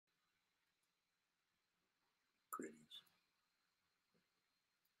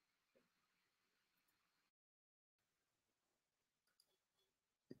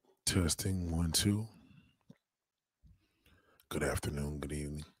Testing 1 2. Good afternoon, good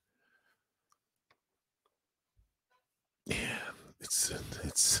evening. Yeah,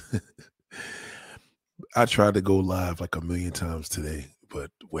 it's. I tried to go live like a million times today,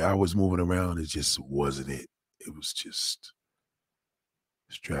 but where I was moving around, it just wasn't it. It was just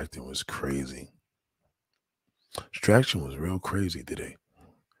distracting was crazy. Distraction was real crazy today.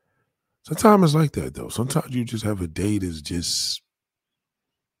 Sometimes it's like that though. Sometimes you just have a day that's just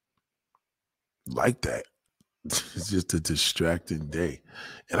like that. It's just a distracting day.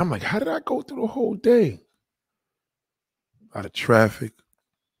 And I'm like, how did I go through the whole day? A lot of traffic.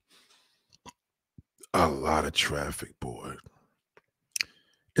 A lot of traffic, boy.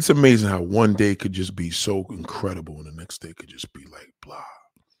 It's amazing how one day could just be so incredible and the next day could just be like blah.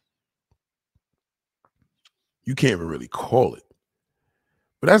 You can't even really call it.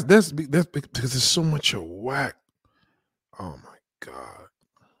 But that's because there's so much of whack. Oh my God.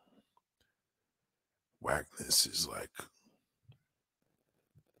 Whackness is like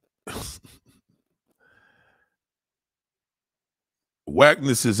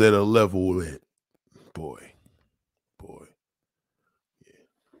whackness is at a level that boy, boy, yeah,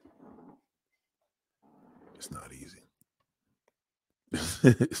 it's not easy.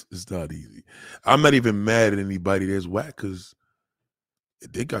 It's not easy. I'm not even mad at anybody that's whack because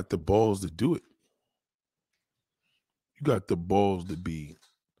they got the balls to do it. You got the balls to be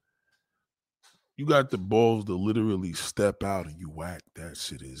You got the balls to literally step out and you whack. That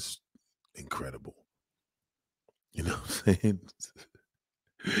shit is incredible. You know what I'm saying?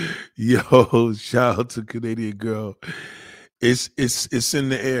 Yo, shout out to Canadian girl. It's in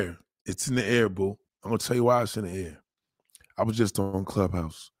the air. It's in the air, boo. I'm gonna tell you why it's in the air. I was just on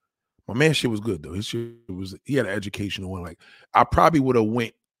Clubhouse. My man shit was good though. His shit was he had an educational one. Like I probably would have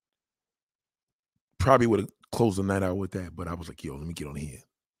closed the night out with that, but I was like, yo, let me get on here.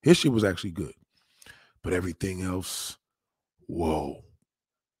 His shit was actually good. But everything else, whoa.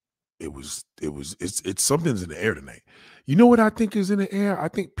 It's something's in the air tonight. You know what I think is in the air? I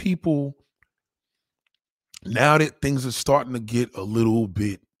think people now that things are starting to get a little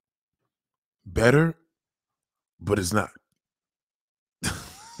bit better, but it's not.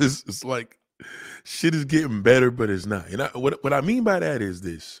 It's like shit is getting better, but it's not. And what I mean by that is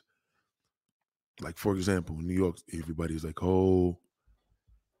this. Like, for example, in New York, everybody's like, oh,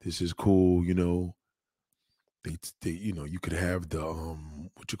 this is cool, they you could have the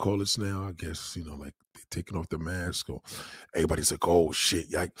what you call this now, I guess, like they taking off the mask or everybody's like, oh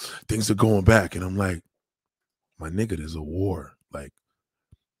shit, like things are going back. And I'm like, my nigga, there's a war. Like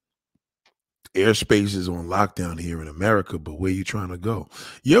airspace is on lockdown here in America, but where you trying to go?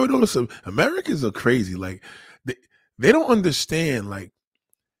 You ever notice Americans are crazy? Like they, they don't understand. Like,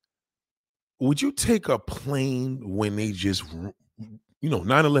 would you take a plane when they just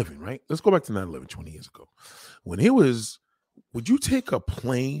 9/11, right? Let's go back to 9/11 20 years ago. When it was, would you take a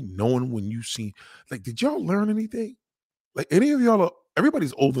plane knowing when you see, like, did y'all learn anything? Like, any of y'all,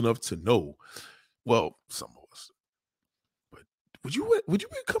 everybody's old enough to know. Well, some of us. But would you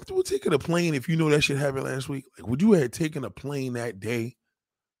be comfortable taking a plane if you know that shit happened last week? Like, would you have taken a plane that day?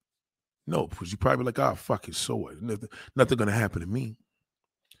 No, because you probably like, ah, fuck it, so what? Nothing gonna happen to me.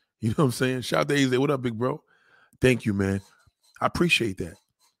 You know what I'm saying? Shout out to AZ. What up, big bro? Thank you, man. I appreciate that.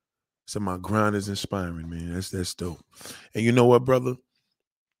 So my grind is inspiring, man. That's dope. And you know what, brother?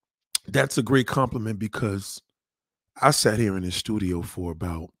 That's a great compliment because I sat here in the studio for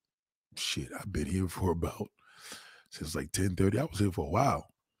about shit. I've been here for about since like 10:30. I was here for a while.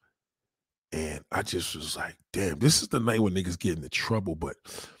 And I just was like, damn, this is the night when niggas get into trouble. But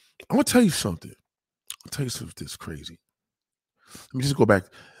I'm gonna tell you something. I'll tell you something that's crazy. Let me just go back.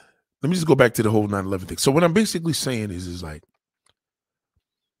 Let me just go back to the whole 9/11 thing. So what I'm basically saying is like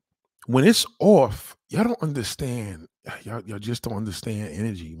when it's off, y'all don't understand. Y'all just don't understand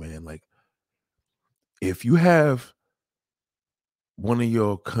energy, man. Like if you have one of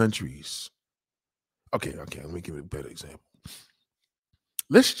your countries, okay, let me give you a better example.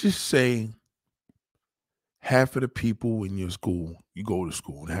 Let's just say half of the people in your school, you go to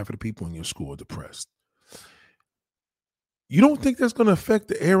school, and half of the people in your school are depressed. You don't think that's gonna affect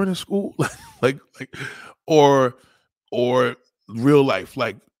the air in the school? like or or real life.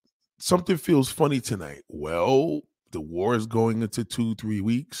 Like something feels funny tonight. Well, the war is going into 2, 3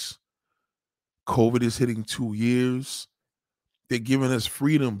 weeks. COVID is hitting 2 years. They're giving us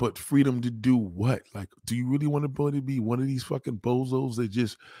freedom, but freedom to do what? Like, do you really want to be one of these fucking bozos that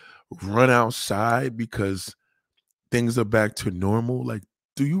just run outside because things are back to normal? Like,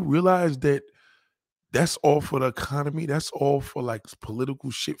 do you realize that that's all for the economy? That's all for like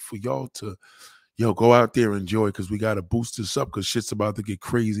political shit for y'all to yo, go out there and enjoy because we got to boost this up because shit's about to get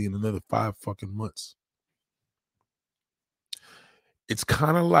crazy in another 5 fucking months. It's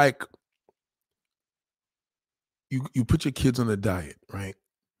kind of like you put your kids on a diet, right?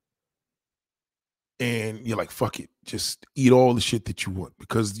 And you're like, fuck it, just eat all the shit that you want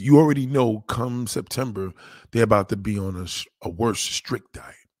because you already know come September, they're about to be on a worse strict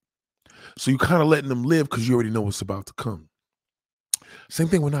diet. So you kind of letting them live because you already know what's about to come. Same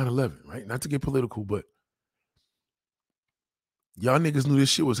thing with 9/11, right? Not to get political, but y'all niggas knew this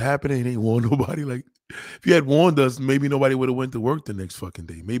shit was happening and ain't warned nobody. Like, if you had warned us, maybe nobody would have went to work the next fucking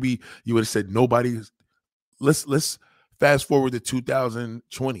day. Maybe you would have said nobody. Let's fast forward to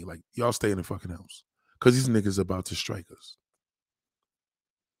 2020. Like, y'all stay in the fucking house because these niggas about to strike us.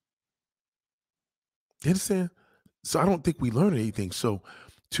 You understand? So I don't think we learned anything. So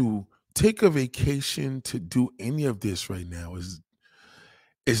to take a vacation to do any of this right now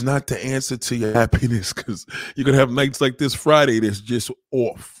is not the answer to your happiness because you're gonna have nights like this Friday that's just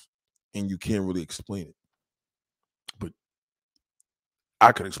off and you can't really explain it. But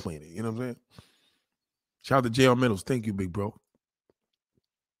I could explain it. You know what I'm saying? Shout out to JR Meadows. Thank you, big bro.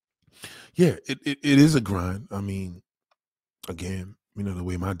 Yeah, it is a grind. I mean, again, you know, the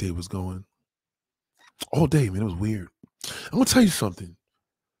way my day was going all day, man, it was weird. I'm gonna tell you something.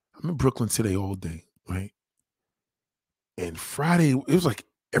 I'm in Brooklyn today all day, right? And Friday, it was like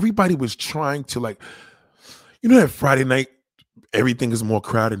everybody was trying to like, you know, that Friday night, everything is more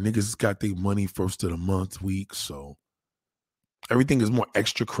crowded. Niggas got their money first of the month week, so everything is more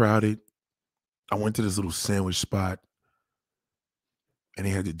extra crowded. I went to this little sandwich spot, and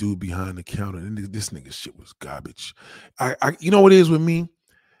they had the dude behind the counter, and this nigga shit was garbage. You know what it is with me?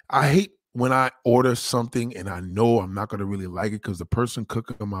 I hate when I order something and I know I'm not gonna really like it because the person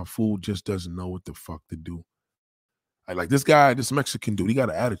cooking my food just doesn't know what the fuck to do. Like this guy, this Mexican dude, he got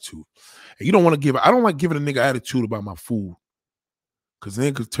an attitude. And you don't want to give, I don't like giving a nigga attitude about my food. Cause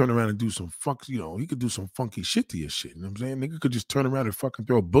then could turn around and do some he could do some funky shit to your shit. You know what I'm saying? Nigga could just turn around and fucking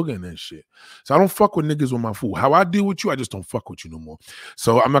throw a booger in that shit. So I don't fuck with niggas with my food. How I deal with you, I just don't fuck with you no more.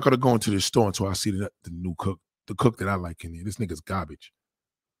 So I'm not gonna go into the store until I see the new cook, the cook that I like in here. This nigga's garbage.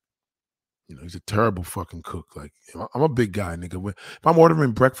 You know, he's a terrible fucking cook. Like, I'm a big guy, nigga. If I'm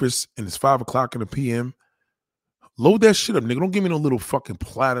ordering breakfast and it's 5 o'clock in the PM, load that shit up, nigga. Don't give me no little fucking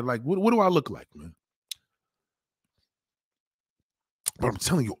platter. Like, what do I look like, man? But I'm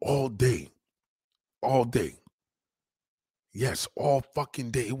telling you, all day. Yes, all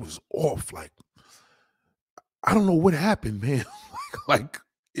fucking day. It was off. Like, I don't know what happened, man. like,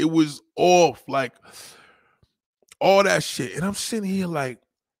 it was off. Like, all that shit. And I'm sitting here like,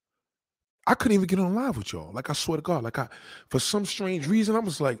 I couldn't even get on live with y'all. Like, I swear to God. Like, for some strange reason, I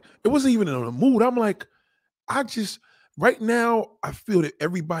was like, it wasn't even in a mood. I'm like, right now, I feel that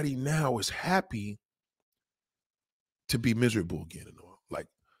everybody now is happy to be miserable again. Like,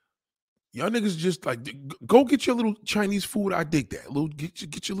 y'all niggas just like, go get your little Chinese food. I dig that.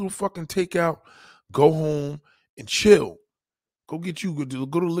 Get your little fucking takeout, go home and chill. Go to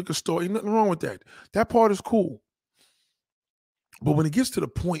the liquor store. Ain't nothing wrong with that. That part is cool. But when it gets to the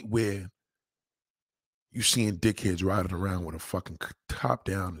point where you're seeing dickheads riding around with a fucking top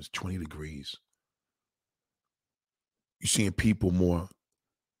down is 20 degrees. You're seeing people more,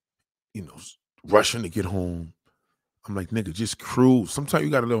 rushing to get home. I'm like, nigga, just cruise. Sometimes you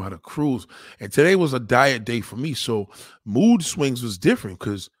got to know how to cruise. And today was a diet day for me. So mood swings was different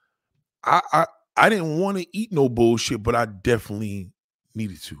because I didn't want to eat no bullshit, but I definitely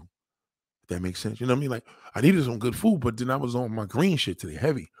needed to. If that makes sense. You know what I mean? Like, I needed some good food, but then I was on my green shit today,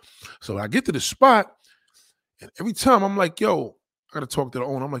 heavy. So I get to the spot, and every time I'm like, yo, I got to talk to the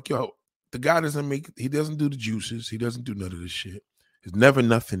owner. I'm like, yo, the guy he doesn't do the juices. He doesn't do none of this shit. There's never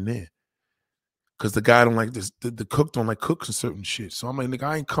nothing there. Because the guy don't like this, the cook don't like cooks and certain shit. So I'm like, nigga,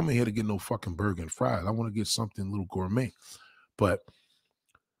 I ain't coming here to get no fucking burger and fries. I want to get something a little gourmet. But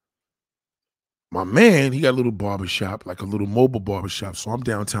my man, he got a little barbershop, like a little mobile barbershop. So I'm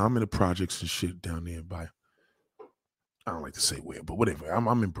downtown. I'm in the projects and shit down there by, I don't like to say where, but whatever. I'm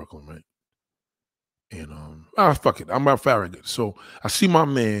in Brooklyn, right? And fuck it. I'm at Farragut. So I see my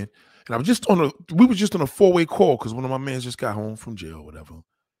man, and we were just on a 4-way call because one of my mans just got home from jail or whatever.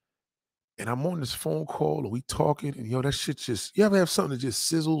 And I'm on this phone call and we talking, and yo, that shit just, you ever have something that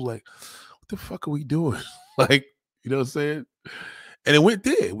just sizzles? Like, what the fuck are we doing? Like, you know what I'm saying? And it went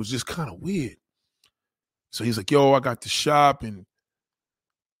there. It was just kind of weird. So he's like, yo, I got the shop, and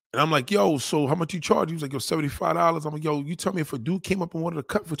I'm like, yo, so how much you charge? He was like, yo, $75. I'm like, yo, you tell me if a dude came up and wanted to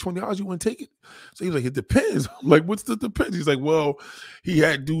cut for $20, you wouldn't take it? So he's like, it depends. I'm like, what's the depends? He's like, well, he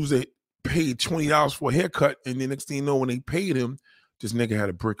had dudes that paid $20 for a haircut, and the next thing you know, when they paid him this nigga had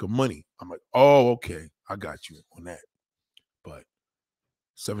a brick of money. I'm like, oh, okay, I got you on that. But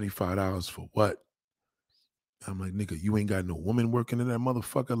 $75 for what? I'm like, nigga, you ain't got no woman working in that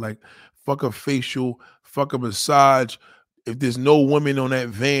motherfucker. Like, fuck a facial, fuck a massage. If there's no woman on that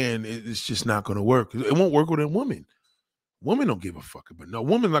van, it's just not gonna work. It won't work with a woman. Women don't give a fuck. But no,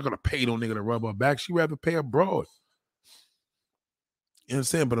 woman's not gonna pay no nigga to rub her back. She'd rather pay a broad. You know what I'm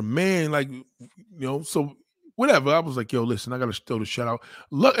saying? But a man, like, so whatever. I was like, yo, listen, I gotta throw the shout out.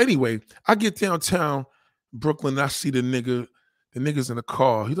 Look, anyway, I get downtown Brooklyn, I see the niggas in the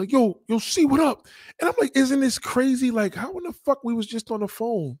car. He's like, yo, see what up? And I'm like, isn't this crazy? Like, how in the fuck we was just on the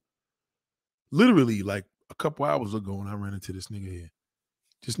phone? Literally, like a couple hours ago, and I ran into this nigga here.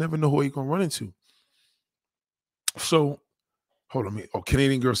 Just never know who you gonna run into. So, hold on,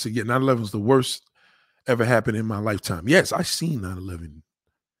 Canadian girl said, yeah, 9/11 is the worst ever happened in my lifetime. Yes, I seen 9/11.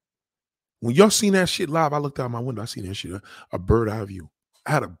 When y'all seen that shit live, I looked out my window. I seen that shit, a bird eye view.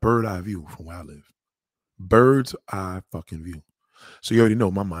 I had a bird eye view from where I live. Bird's eye fucking view. So you already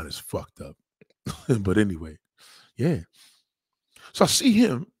know my mind is fucked up. But anyway, yeah. So I see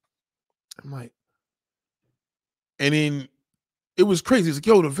him. I'm like, and then it was crazy. It's like,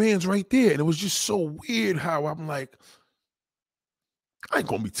 yo, the van's right there. And it was just so weird how I'm like, I ain't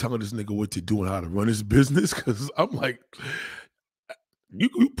gonna be telling this nigga what to do and how to run his business. Cause I'm like,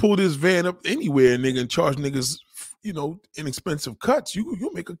 you pull this van up anywhere, nigga, and charge niggas, inexpensive cuts,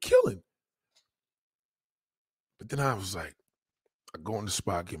 you'll make a killing. But then I was like, I go in the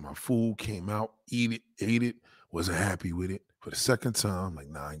spot, get my food, came out, ate it, wasn't happy with it. For the second time, I'm like,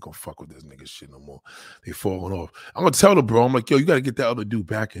 nah, I ain't gonna fuck with this nigga shit no more. They falling off. I'm gonna tell the bro, I'm like, yo, you gotta get that other dude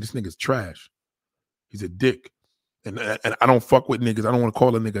back here. This nigga's trash. He's a dick. And I don't fuck with niggas. I don't want to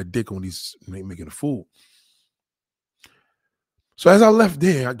call a nigga a dick when he's making a fool. So as I left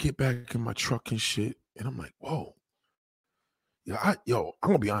there, I get back in my truck and shit, and I'm like, whoa. I'm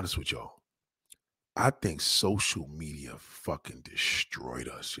gonna be honest with y'all. I think social media fucking destroyed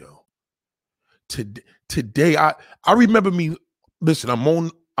us, yo. Today, I remember me. Listen, I'm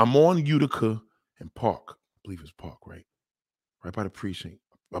on Utica and Park. I believe it's Park, right? Right by the precinct.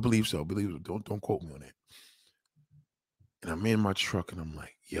 I believe so. Don't quote me on that. And I'm in my truck, and I'm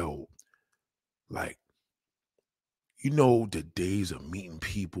like, yo, like, the days of meeting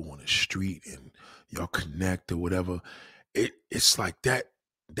people on the street and y'all connect or whatever. It's like that.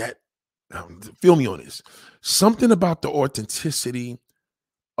 Feel me on this. Something about the authenticity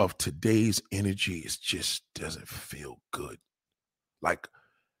of today's energy is just doesn't feel good. Like,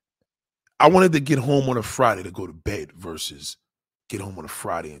 I wanted to get home on a Friday to go to bed versus get home on a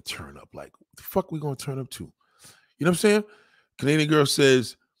Friday and turn up. Like, what the fuck we gonna turn up to? You know what I'm saying? Canadian girl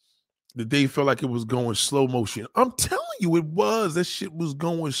says the day felt like it was going slow motion. I'm telling you, it was. That shit was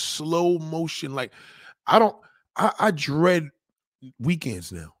going slow motion. Like, I dread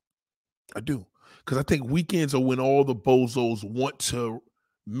weekends now. I do. Because I think weekends are when all the bozos want to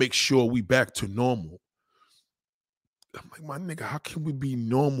make sure we back to normal. I'm like, my nigga, how can we be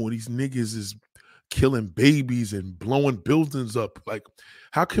normal? These niggas is killing babies and blowing buildings up. Like,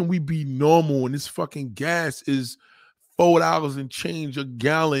 how can we be normal when this fucking gas is $4 and change a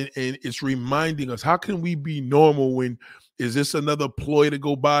gallon and it's reminding us? How can we be normal when is this another ploy to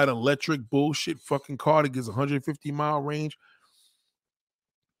go buy an electric bullshit fucking car that gets 150-mile range?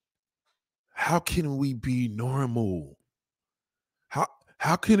 How can we be normal?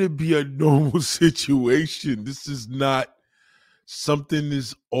 How can it be a normal situation? This is not, something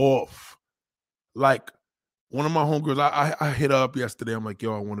is off. Like, one of my homegirls, I hit her up yesterday. I'm like,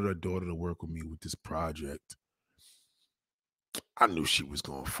 yo, I wanted her daughter to work with me with this project. I knew she was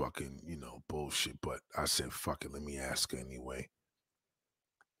going to fucking, bullshit, but I said, fuck it, let me ask her anyway.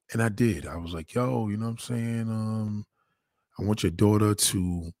 And I did. I was like, yo, you know what I'm saying? I want your daughter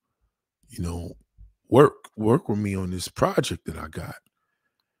to, work with me on this project that I got.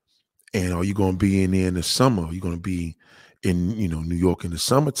 And are you going to be in there in the summer? Are you going to be in, New York in the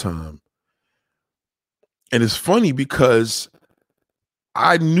summertime? And it's funny because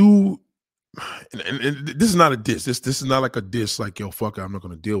I knew, and this is not a diss. This is not like a diss, like, yo, fuck it, I'm not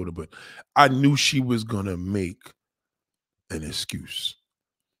going to deal with it. But I knew she was going to make an excuse.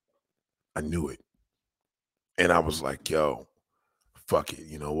 I knew it. And I was like, yo, fuck it.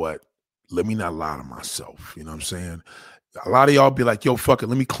 You know what? Let me not lie to myself. You know what I'm saying? A lot of y'all be like, yo, fuck it.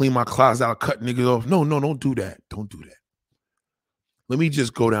 Let me clean my closet out, cut niggas off. No, don't do that. Don't do that. Let me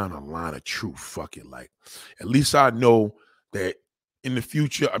just go down a line of truth. Fuck it. Like, at least I know that in the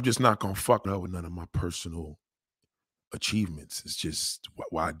future, I'm just not going to fuck up with none of my personal achievements. It's just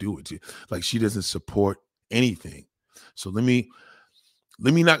why I do it. Like, she doesn't support anything. So let me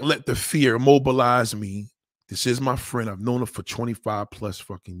not let the fear mobilize me This is my friend. I've known her for 25 plus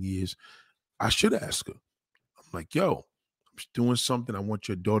fucking years. I should ask her. I'm like, yo, I'm just doing something. I want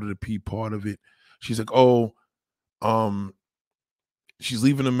your daughter to be part of it. She's like, oh, she's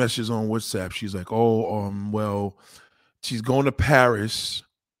leaving a message on WhatsApp. She's like, oh, well, she's going to Paris,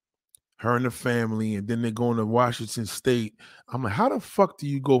 her and the family, and then they're going to Washington State. I'm like, how the fuck do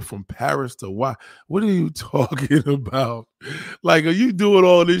you go from Paris to what? What are you talking about? Like, are you doing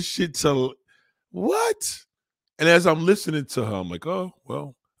all this shit to what? And as I'm listening to her, I'm like, oh,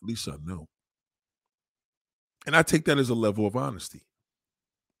 well, at least I know. And I take that as a level of honesty.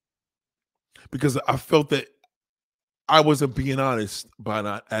 Because I felt that I wasn't being honest by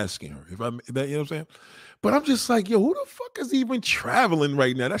not asking her. You know what I'm saying? But I'm just like, yo, who the fuck is even traveling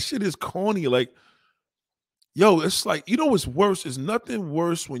right now? That shit is corny. Like, yo, it's like, you know what's worse? It's nothing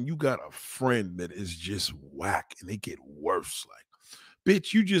worse when you got a friend that is just whack and they get worse. Like,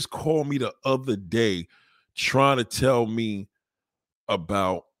 bitch, you just called me the other day trying to tell me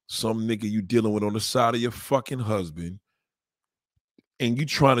about some nigga you dealing with on the side of your fucking husband. And you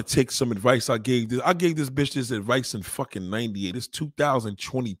trying to take some advice I gave this bitch this advice in fucking 98. It's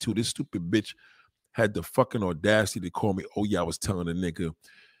 2022. This stupid bitch had the fucking audacity to call me, oh yeah, I was telling a nigga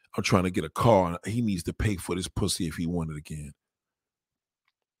I'm trying to get a car and he needs to pay for this pussy if he want it again.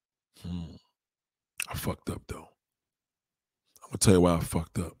 I fucked up though. I'm gonna tell you why I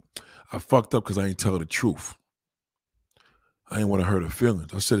fucked up. I fucked up because I ain't tell her the truth. I ain't want to hurt her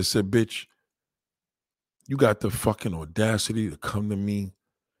feelings. I said, bitch, you got the fucking audacity to come to me.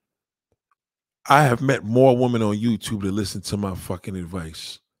 I have met more women on YouTube that listen to my fucking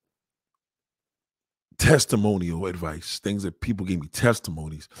advice. Testimonial advice. Things that people gave me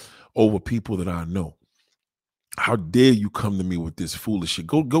testimonies over people that I know. How dare you come to me with this foolish shit?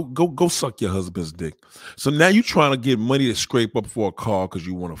 Go suck your husband's dick. So now you trying to get money to scrape up for a car because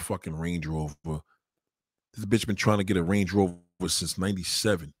you want a fucking Range Rover. This bitch been trying to get a Range Rover since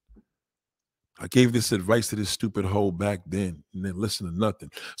 97. I gave this advice to this stupid hoe back then and then listen to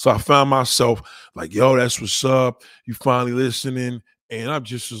nothing. So I found myself like, yo, that's what's up. You finally listening. And I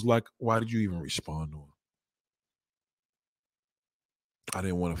just was like, why did you even respond to her? I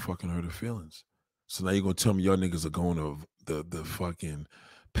didn't want to fucking hurt her feelings. So now you're going to tell me y'all niggas are going to the fucking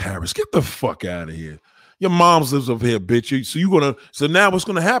Paris. Get the fuck out of here. Your mom's lives up here, bitch. So now what's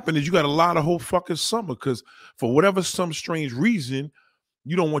going to happen is you got a lot of whole fucking summer because for whatever some strange reason,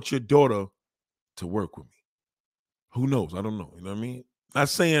 you don't want your daughter to work with me. Who knows? I don't know. You know what I mean? Not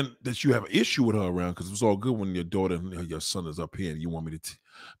saying that you have an issue with her around because it's all good when your daughter and your son is up here and you want me to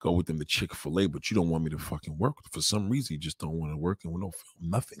go with them to Chick-fil-A, but you don't want me to fucking work. For some reason, you just don't want to work and with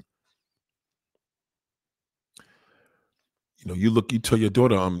nothing. You know, you tell your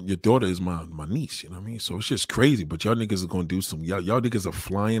daughter is my niece, you know what I mean? So it's just crazy, but y'all niggas are going to do some, y'all niggas are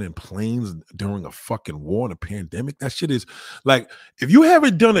flying in planes during a fucking war and a pandemic. That shit is like, if you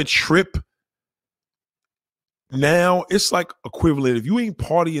haven't done a trip now, it's like equivalent. If you ain't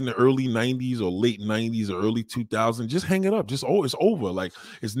party in the early 90s or late 90s or early 2000s, just hang it up. It's over. Like,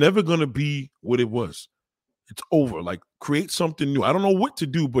 it's never going to be what it was. It's over. Like, create something new. I don't know what to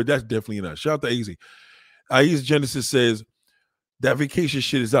do, but that's definitely not. Shout out to Easy. Easy Genesis says, that vacation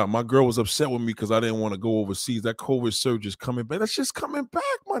shit is out. My girl was upset with me because I didn't want to go overseas. That COVID surge is coming back. That's just coming back,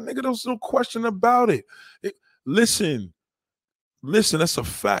 my nigga. There's no question about it. Listen, that's a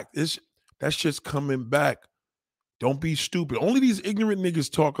fact. That's just coming back. Don't be stupid. Only these ignorant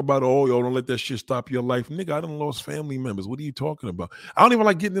niggas talk about, oh, yo, don't let that shit stop your life. Nigga, I done lost family members. What are you talking about? I don't even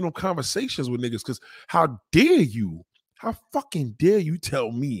like getting into conversations with niggas because how dare you? How fucking dare you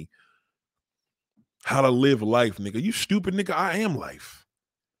tell me how to live life, nigga? You stupid, nigga. I am life.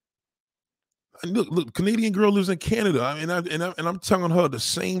 And look, Canadian girl lives in Canada. And I'm telling her the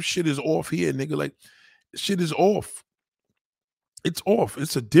same shit is off here, nigga. Like, shit is off. It's off.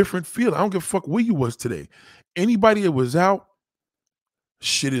 It's a different feel. I don't give a fuck where you was today. Anybody that was out,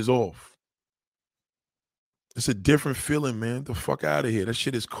 shit is off. It's a different feeling, man. The fuck out of here. That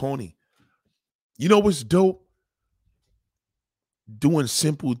shit is corny. You know what's dope? Doing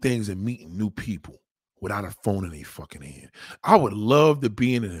simple things and meeting new people without a phone in their fucking hand. I would love to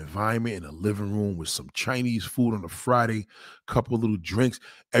be in an environment in a living room with some Chinese food on a Friday, couple of little drinks,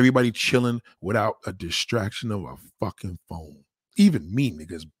 everybody chilling without a distraction of a fucking phone. Even me,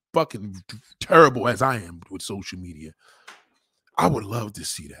 niggas, fucking terrible as I am with social media. I would love to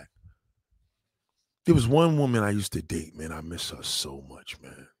see that. There was one woman I used to date, man. I miss her so much,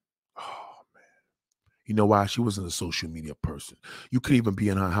 man. Oh, man. You know why? She wasn't a social media person. You couldn't even be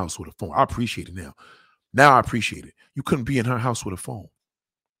in her house with a phone. I appreciate it now. Now I appreciate it. You couldn't be in her house with a phone.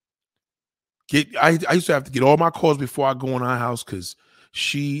 I used to have to get all my calls before I go in her house because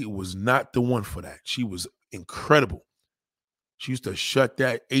She was not the one for that. She was incredible. She used to shut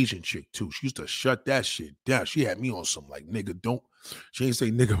that Asian chick too. She used to shut that shit down. She had me on some like, nigga, don't, she ain't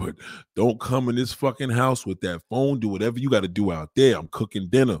say nigga, but don't come in this fucking house with that phone. Do whatever you got to do out there. I'm cooking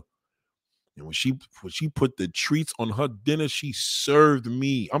dinner. And when she put the treats on her dinner, she served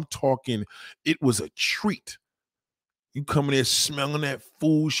me. I'm talking, it was a treat. You come in there smelling that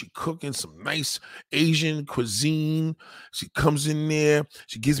food. She cooking some nice Asian cuisine. She comes in there.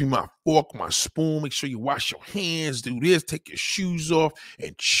 She gives me my fork, my spoon. Make sure you wash your hands. Do this. Take your shoes off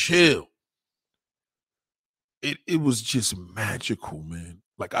and chill. It was just magical, man.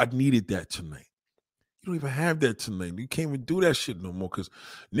 Like I needed that tonight. You don't even have that tonight. You can't even do that shit no more because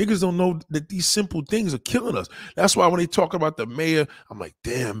niggas don't know that these simple things are killing us. That's why when they talk about the mayor, I'm like,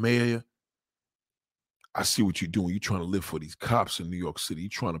 damn, mayor. I see what you're doing. You're trying to live for these cops in New York City. You're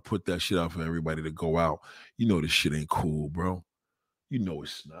trying to put that shit out for everybody to go out. You know this shit ain't cool, bro. You know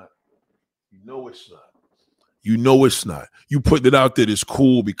it's not. You know it's not. You know it's not. You putting it out there that's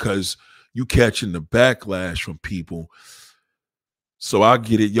cool because you catching the backlash from people. So I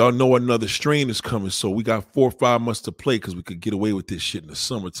get it. Y'all know another strain is coming. So we got 4 or 5 months to play because we could get away with this shit in the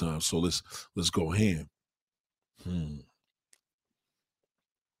summertime. So let's go ham.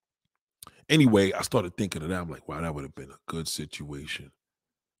 Anyway, I started thinking of that. I'm like, wow, that would have been a good situation.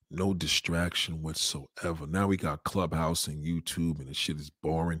 No distraction whatsoever. Now we got Clubhouse and YouTube, and the shit is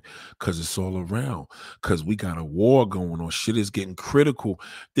boring because it's all around. Because we got a war going on. Shit is getting critical.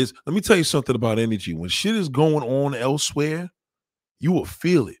 Let me tell you something about energy. When shit is going on elsewhere, you will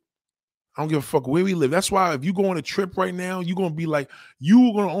feel it. I don't give a fuck where we live. That's why if you go on a trip right now, you're going to be like,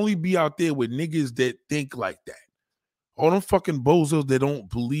 you're going to only be out there with niggas that think like that. All them fucking bozos that don't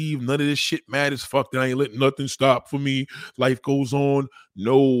believe none of this shit matters. Fuck that. I ain't letting nothing stop for me. Life goes on.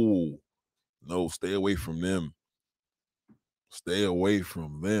 No, stay away from them. Stay away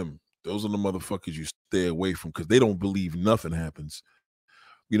from them. Those are the motherfuckers you stay away from because they don't believe nothing happens.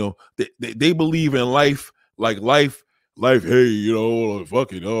 You know, they believe in life, like life, hey, you know,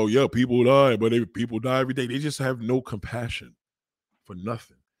 fuck it. Oh, yeah, people die, but people die every day. They just have no compassion for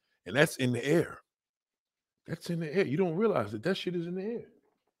nothing. And that's in the air. That's in the air. You don't realize that shit is in the air.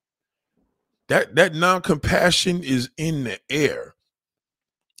 That non-compassion is in the air.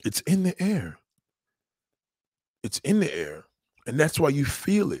 It's in the air. It's in the air. And that's why you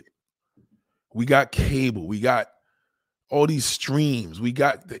feel it. We got cable. We got all these streams. We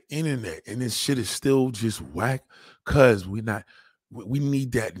got the internet. And this shit is still just whack because we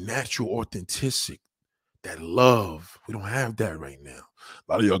need that natural authenticity. That love. We don't have that right now.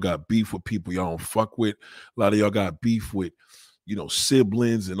 A lot of y'all got beef with people y'all don't fuck with. A lot of y'all got beef with, you know,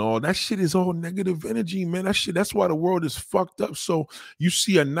 siblings and all. That shit is all negative energy, man. That's why the world is fucked up. So you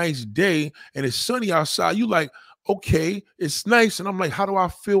see a nice day and it's sunny outside. You like, okay, it's nice. And I'm like, how do I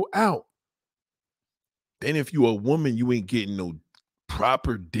feel out? Then if you a woman, you ain't getting no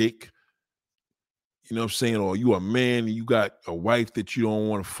proper dick. You know what I'm saying? Or you a man and you got a wife that you don't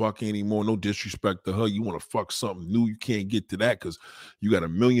want to fuck anymore. No disrespect to her. You want to fuck something new. You can't get to that because you got a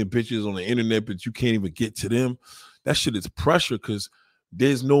million bitches on the internet, but you can't even get to them. That shit is pressure because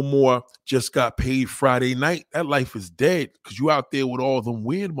there's no more just got paid Friday night. That life is dead because you out there with all them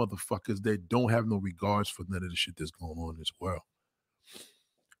weird motherfuckers that don't have no regards for none of the shit that's going on in this world.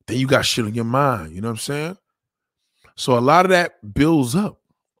 Then you got shit on your mind. You know what I'm saying? So a lot of that builds up.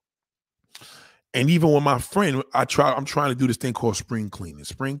 And even with my friend, I'm trying to do this thing called spring cleaning.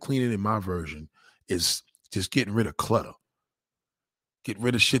 Spring cleaning in my version is just getting rid of clutter. Get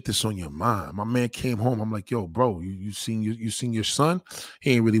rid of shit that's on your mind. My man came home. I'm like, yo, bro, you seen your son?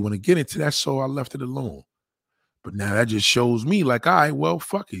 He ain't really want to get into that, so I left it alone. But now that just shows me like, all right, well,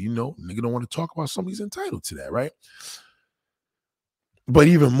 fuck it. You know, nigga don't want to talk about something. He's entitled to that, right? But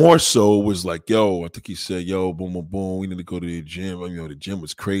even more so was like, yo, I think he said, yo, boom, boom, boom, we need to go to the gym. You know, the gym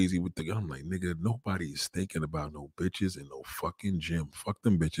was crazy with I'm like, nigga, nobody is thinking about no bitches in no fucking gym. Fuck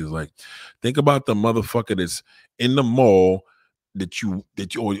them bitches. Like, think about the motherfucker that's in the mall that you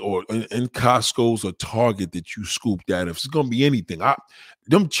or in Costco's or Target that you scooped at. If it's gonna be anything,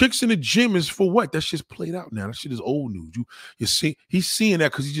 them chicks in the gym is for what? That shit's played out now. That shit is old news. You see, he's seeing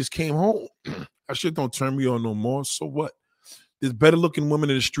that because he just came home. That shit don't turn me on no more. So what? There's better looking women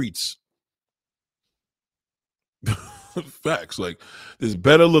in the streets. Facts. Like, there's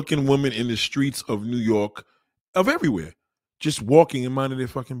better looking women in the streets of New York, of everywhere, just walking and minding their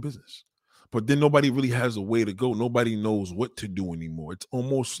fucking business. But then nobody really has a way to go. Nobody knows what to do anymore. It's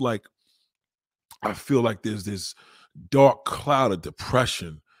almost like I feel like there's this dark cloud of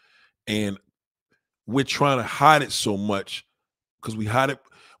depression, and we're trying to hide it so much because we hide it.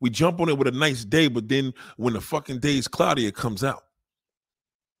 We jump on it with a nice day, but then when the fucking day is cloudy, it comes out.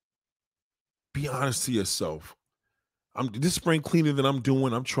 be honest to yourself. This spring cleaning that I'm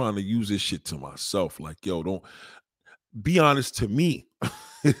doing, I'm trying to use this shit to myself. Like, yo, don't be honest to me.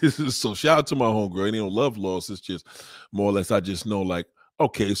 So shout out to my homegirl. Ain't no love loss. It's just more or less I just know, like,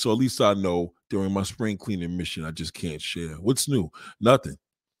 okay, so at least I know during my spring cleaning mission, I just can't share. What's new? Nothing.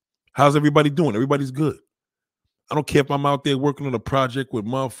 How's everybody doing? Everybody's good. I don't care if I'm out there working on a project with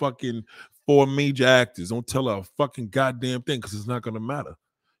motherfucking 4 major actors. Don't tell her a fucking goddamn thing because it's not gonna matter.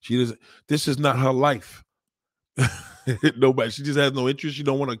 She doesn't. This is not her life. Nobody. She just has no interest. She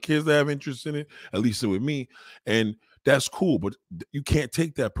don't want her kids to have interest in it. At least with me, and that's cool. But you can't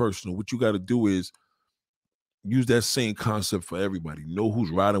take that personal. What you got to do is use that same concept for everybody. Know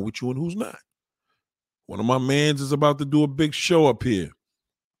who's riding with you and who's not. One of my mans is about to do a big show up here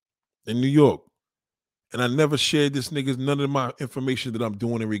in New York. And I never shared this nigga's none of my information that I'm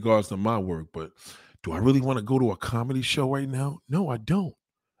doing in regards to my work. But do I really want to go to a comedy show right now? No, I don't.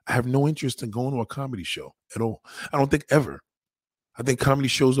 I have no interest in going to a comedy show at all. I don't think ever. I think comedy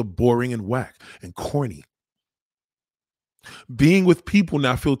shows are boring and whack and corny. Being with people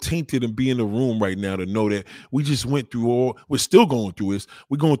now, I feel tainted and be in the room right now to know that we just went through we're still going through this.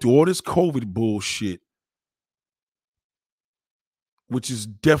 We're going through all this COVID bullshit, which is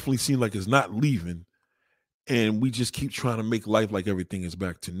definitely seems like it's not leaving. And we just keep trying to make life like everything is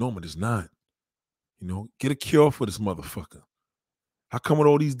back to normal. It's not. You know, get a cure for this motherfucker. How come with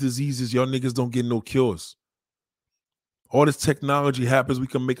all these diseases, y'all niggas don't get no cures? All this technology happens. We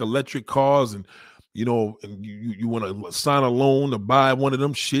can make electric cars and, you know, and you want to sign a loan to buy one of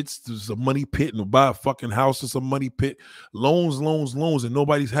them shits. There's a money pit and buy a fucking house. It's a money pit. Loans, and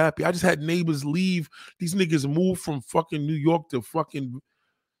nobody's happy. I just had neighbors leave. These niggas moved from fucking New York to fucking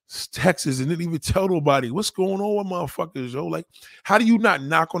Texas and didn't even tell nobody what's going on with motherfuckers, yo. Like, how do you not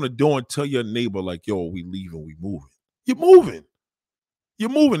knock on the door and tell your neighbor, like, yo, we leaving, we moving? You're moving. You're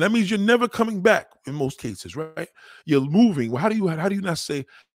moving. That means you're never coming back in most cases, right? You're moving. Well, how do you not say,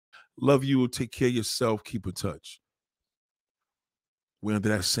 love you, take care of yourself, keep in touch? We're under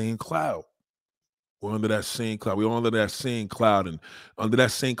that same cloud. We're under that same cloud. We're under that same cloud. And under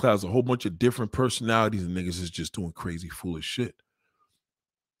that same cloud is a whole bunch of different personalities and niggas is just doing crazy, foolish shit.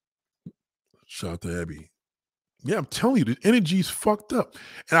 Shout out to Abby. Yeah, I'm telling you, the energy's fucked up.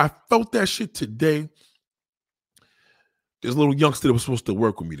 And I felt that shit today. There's a little youngster that was supposed to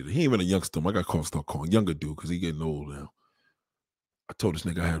work with me today. He ain't even a youngster. I got to start calling younger dude because he getting old now. I told this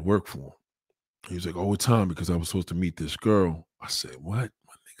nigga I had work for him. He was like, all the time because I was supposed to meet this girl. I said, what?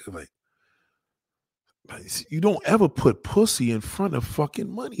 My nigga, like, you don't ever put pussy in front of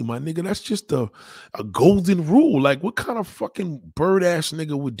fucking money, my nigga. That's just a golden rule. Like, what kind of fucking bird ass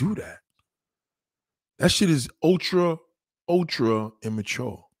nigga would do that? That shit is ultra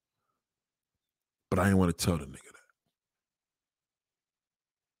immature. But I didn't want to tell the nigga that.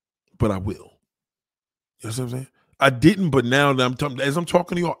 But I will. You know what I'm saying? I didn't, but now that as I'm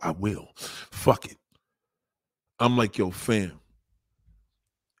talking to y'all, I will. Fuck it. I'm like, yo, fam.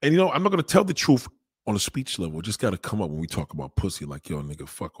 And you know, I'm not gonna tell the truth on a speech level. It just gotta come up when we talk about pussy, like, yo, nigga,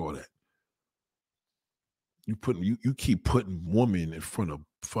 fuck all that. You keep putting woman in front of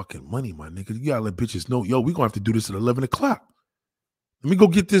fucking money, my nigga. You gotta let bitches know, yo, we gonna have to do this at 11 o'clock. Let me go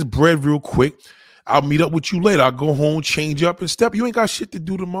get this bread real quick. I'll meet up with you later. I'll go home, change up, and step. You ain't got shit to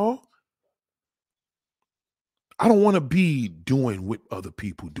do tomorrow. I don't want to be doing what other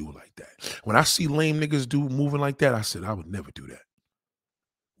people do like that. When I see lame niggas moving like that, I said, I would never do that.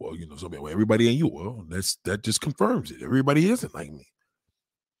 Well, you know, well, everybody ain't you. Well, that just confirms it. Everybody isn't like me.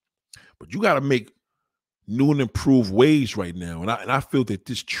 But you got to make new and improved ways right now. And I feel that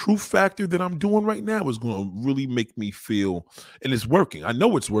this truth factor that I'm doing right now is going to really make me feel, and it's working. I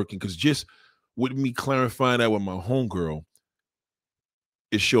know it's working because just with me clarifying that with my homegirl,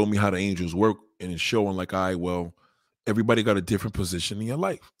 it showed me how the angels work, and it's showing like, all right, well, everybody got a different position in your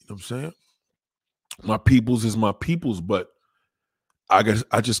life. You know what I'm saying? My peoples is my peoples, but I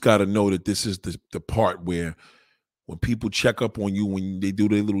just got to know that this is the part where when people check up on you, when they do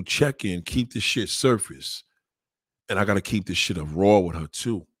their little check-in, keep this shit surface. And I got to keep this shit up raw with her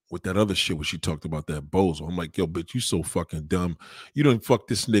too. With that other shit where she talked about that bozo. I'm like, yo, bitch, you so fucking dumb. You done fuck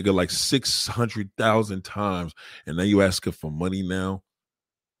this nigga like 600,000 times, and now you asking for money now?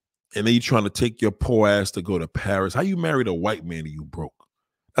 And then you trying to take your poor ass to go to Paris. How you married a white man and you broke?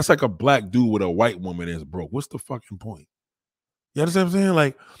 That's like a black dude with a white woman that's broke. What's the fucking point? You understand what I'm saying?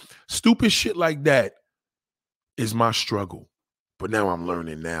 Like, stupid shit like that is my struggle. But now I'm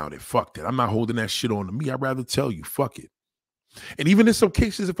learning now that fuck that. I'm not holding that shit on to me. I'd rather tell you, fuck it. And even in some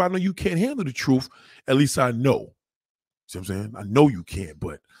cases, if I know you can't handle the truth, at least I know. See what I'm saying? I know you can't,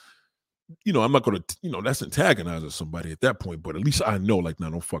 but I'm not gonna, that's antagonizing somebody at that point. But at least I know, like, no,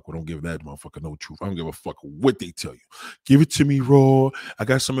 don't fuck with, don't give that motherfucker no truth. I don't give a fuck what they tell you. Give it to me raw. I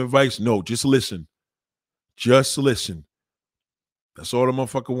got some advice. No, just listen. Just listen. That's all the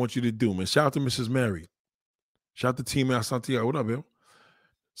motherfucker wants you to do, man. Shout out to Mrs. Mary. Shout out to Team Santiago. What up, Bill?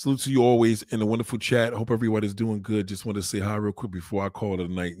 Salute to you always in the wonderful chat. I hope everybody's doing good. Just want to say hi real quick before I call it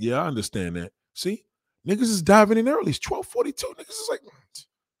a night. Yeah, I understand that. See? Niggas is diving in early. It's 12:42. Niggas is like,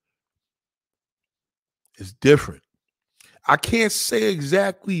 it's different. I can't say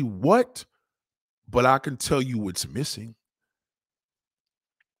exactly what, but I can tell you what's missing.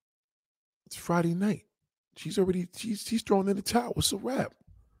 It's Friday night. She's thrown in the towel. It's a wrap.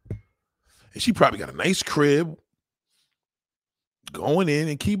 And she probably got a nice crib, going in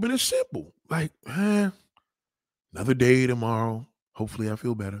and keeping it simple. Like, another day tomorrow. Hopefully I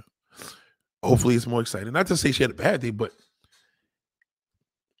feel better. Hopefully it's more exciting. Not to say she had a bad day, but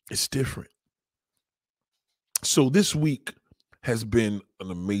it's different. So this week has been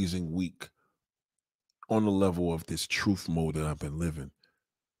an amazing week on the level of this truth mode that I've been living.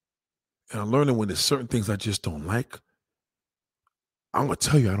 And I'm learning when there's certain things I just don't like, I'm going to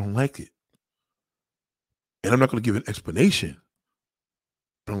tell you I don't like it. And I'm not going to give an explanation,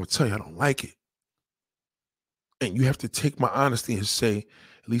 but I'm going to tell you I don't like it. And you have to take my honesty and say,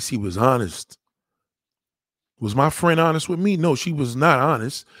 at least he was honest. Was my friend honest with me? No, she was not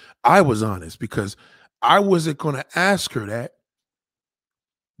honest. I was honest because I wasn't going to ask her that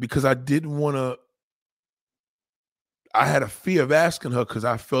because I didn't want to. I had a fear of asking her because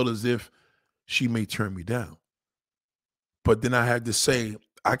I felt as if she may turn me down. But then I had to say,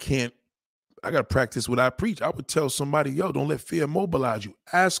 I got to practice what I preach. I would tell somebody, yo, don't let fear mobilize you.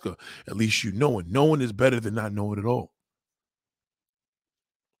 Ask her. At least you know it. Knowing is better than not knowing at all.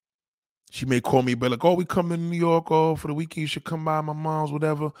 She may call me, but like, oh, we come to New York, oh, for the weekend, you should come by my mom's,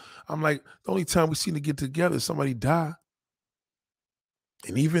 whatever. I'm like, the only time we seem to get together is somebody die.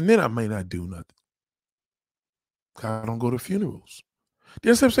 And even then, I may not do nothing. I don't go to funerals. You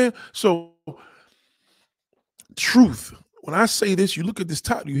know what I'm saying? So, truth. When I say this, you look at this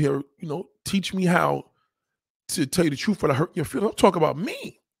title, you hear, teach me how to tell you the truth without hurting your feelings. I'm talking about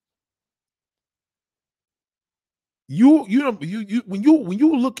me. When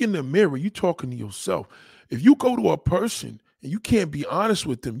you look in the mirror, you talking to yourself. If you go to a person and you can't be honest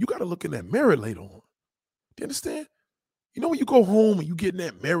with them, you got to look in that mirror later on. Do you understand? When you go home and you get in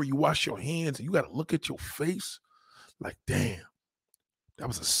that mirror, you wash your hands and you got to look at your face like, damn, that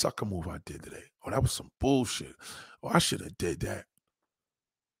was a sucker move I did today. Oh, that was some bullshit. Oh, I should have did that.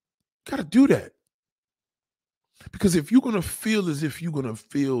 Got to do that. Because if you're going to feel as if you're going to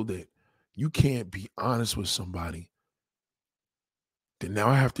feel that you can't be honest with somebody, then now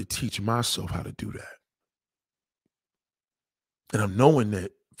I have to teach myself how to do that. And I'm knowing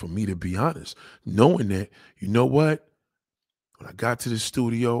that for me to be honest, knowing that, you know what? When I got to the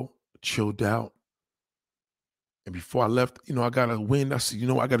studio, chilled out, and before I left, I got a win. I said,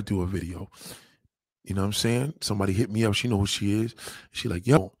 I got to do a video. You know what I'm saying? Somebody hit me up. She know who she is. She like,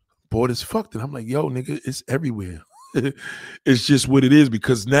 yo, bored as fuck. And I'm like, yo, nigga, it's everywhere. It's just what it is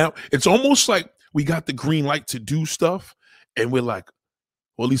because now it's almost like we got the green light to do stuff. And we're like,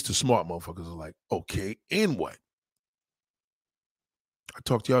 well, at least the smart motherfuckers are like, okay, and what? I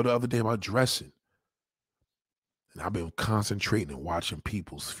talked to y'all the other day about dressing. And I've been concentrating and watching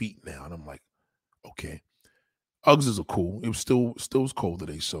people's feet now. And I'm like, okay. Uggs are cool. It was still was cold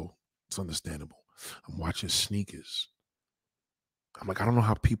today, so it's understandable. I'm watching sneakers. I'm like, I don't know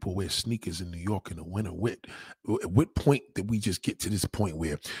how people wear sneakers in New York in the winter. At what point did we just get to this point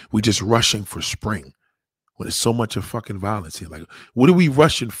where we're just rushing for spring when there's so much of fucking violence here? Like, what are we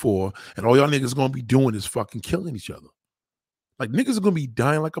rushing for? And all y'all niggas gonna be doing is fucking killing each other. Like, niggas are gonna be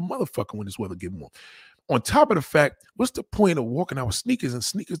dying like a motherfucker when this weather get warm. On top of the fact, what's the point of walking out with sneakers and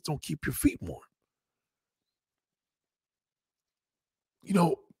sneakers don't keep your feet warm?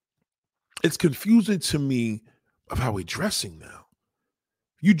 It's confusing to me of how we're dressing now.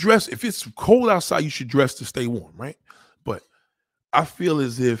 You dress, if it's cold outside, you should dress to stay warm, right? But I feel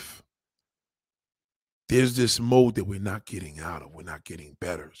as if there's this mode that we're not getting out of. We're not getting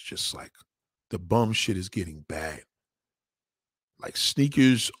better. It's just like the bum shit is getting bad. Like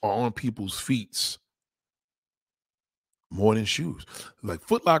sneakers are on people's feet more than shoes. Like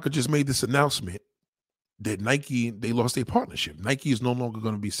Foot Locker just made this announcement that Nike, they lost their partnership. Nike is no longer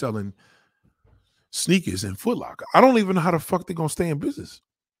going to be selling sneakers in Foot Locker. I don't even know how the fuck they're going to stay in business.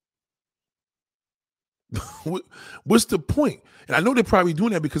 What's the point? And I know they're probably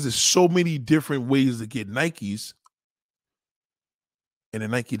doing that because there's so many different ways to get Nikes. And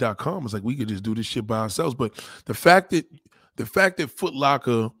then Nike.com is like, we could just do this shit by ourselves. But the fact that Foot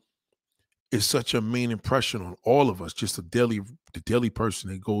Locker is such a main impression on all of us, just the daily person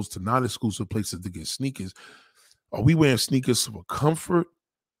that goes to non-exclusive places to get sneakers. Are we wearing sneakers for comfort?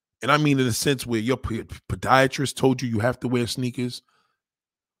 And I mean in a sense where your podiatrist told you you have to wear sneakers,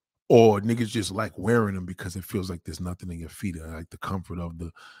 or niggas just like wearing them because it feels like there's nothing in your feet, like the comfort of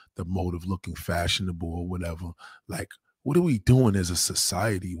the mode of looking fashionable or whatever. Like, what are we doing as a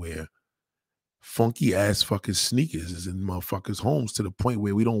society where funky ass fucking sneakers is in motherfuckers' homes to the point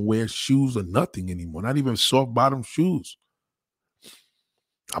where we don't wear shoes or nothing anymore, not even soft bottom shoes?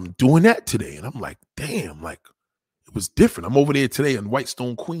 I'm doing that today, and I'm like, damn, like it was different. I'm over there today in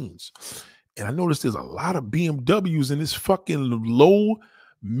Whitestone, Queens, and I noticed there's a lot of BMWs in this fucking low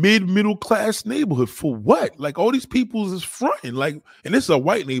middle class neighborhood. For what? Like all these people is fronting, like, and this is a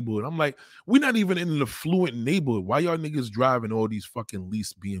white neighborhood. I'm like, we're not even in an affluent neighborhood. Why y'all niggas driving all these fucking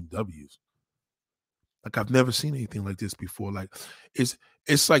leased BMWs? Like I've never seen anything like this before. Like it's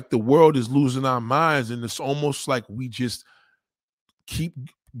like the world is losing our minds, and it's almost like we just keep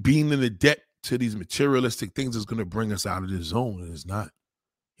being in the debt to these materialistic things that's going to bring us out of this zone, and it's not.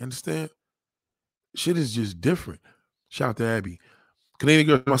 You understand? Shit is just different. Shout out to Abby. Canadian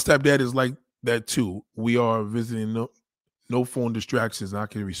girl, my stepdad is like that too. We are visiting no phone distractions. I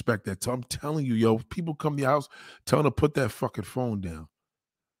can respect that. So I'm telling you, yo, people come to your house, tell them to put that fucking phone down.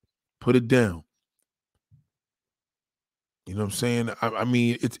 Put it down. You know what I'm saying? I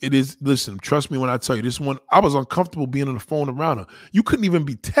mean, it is, listen, trust me when I tell you, this one, I was uncomfortable being on the phone around her. You couldn't even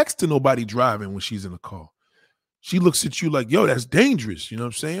be texting nobody driving when she's in the car. She looks at you like, yo, that's dangerous. You know what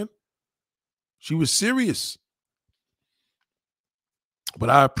I'm saying? She was serious. But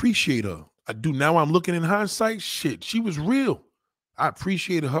I appreciate her. I do. Now I'm looking in hindsight, shit, she was real. I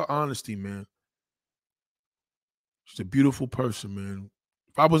appreciated her honesty, man. She's a beautiful person, man.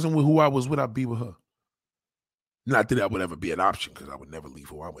 If I wasn't with who I was with, I'd be with her. Not that that would ever be an option because I would never leave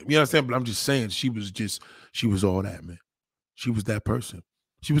who I went. You understand? But I'm just saying she was all that, man. She was that person.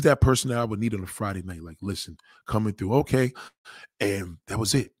 She was that person that I would need on a Friday night. Like, listen, coming through, okay. And that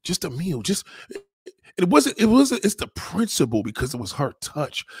was it. Just a meal. It's the principle because it was her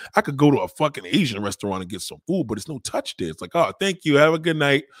touch. I could go to a fucking Asian restaurant and get some food, but it's no touch there. It's like, oh, thank you. Have a good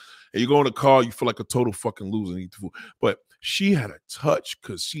night. And you go in the car, you feel like a total fucking loser and eat the food. But she had a touch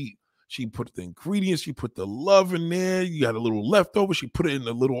because she put the ingredients, she put the love in there. You got a little leftover. She put it in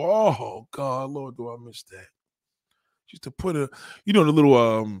the little, oh God, Lord, do I miss that? She used to put the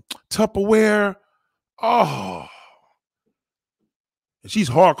little Tupperware. Oh. And she's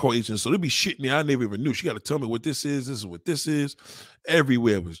hardcore Asian, so there'd be shit in there I never even knew. She got to tell me what this is what this is.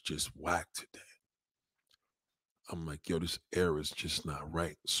 Everywhere was just whack today. I'm like, yo, this era is just not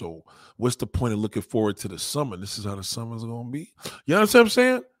right. So what's the point of looking forward to the summer? This is how the summer's going to be. You understand what I'm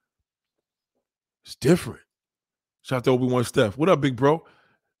saying? It's different. Shout out to Obi-Wan Steph. What up, big bro?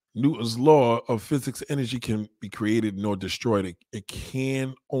 Newton's law of physics, energy can be created nor destroyed. It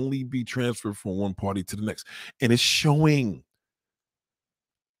can only be transferred from one party to the next. And it's showing.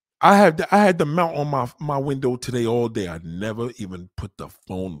 I had the mount on my window today all day. I never even put the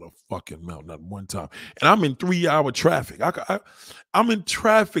phone on the fucking mount, not one time. And I'm in 3-hour traffic. I'm in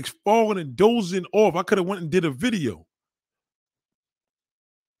traffic, falling and dozing off. I could have went and did a video.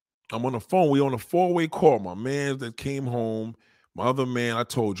 I'm on the phone. We on a 4-way call. My man that came home, my other man I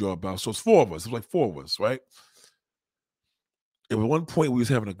told you about. So it's 4 of us. It's like 4 of us, right? And at one point we was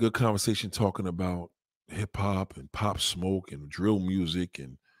having a good conversation talking about hip hop and Pop Smoke and drill music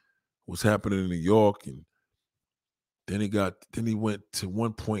and what's happening in New York. And then he went to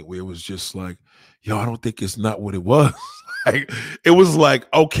one point where it was just like, yo, I don't think it's not what it was. Like, it was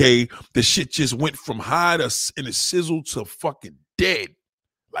like, okay, the shit just went from high to in a sizzle to fucking dead.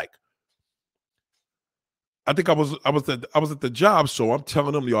 Like, I think I was at the job, so I'm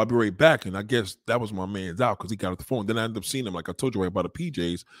telling him, yo, I'll be right back. And I guess that was my man's out because he got off the phone. Then I ended up seeing him, like I told you, right about the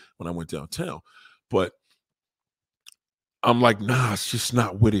PJs when I went downtown. But I'm like, nah, it's just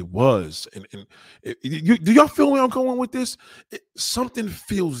not what it was. And do y'all feel where I'm going with this? Something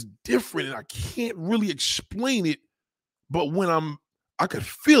feels different, and I can't really explain it. But when I could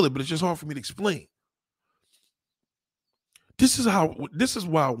feel it, but it's just hard for me to explain. This is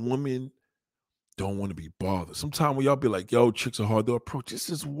why women don't want to be bothered. Sometimes when y'all be like, yo, chicks are hard to approach. This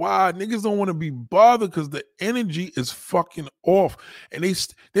is why niggas don't want to be bothered, because the energy is fucking off. And they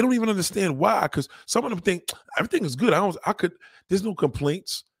don't even understand why. Because some of them think everything is good. There's no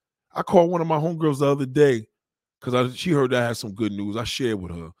complaints. I called one of my homegirls the other day because she heard I had some good news. I shared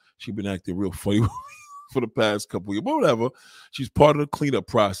with her. She been acting real funny for the past couple of years. But whatever. She's part of the cleanup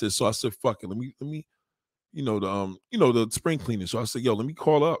process. So I said, fuck it. Let me, the spring cleaning. So I said, yo, let me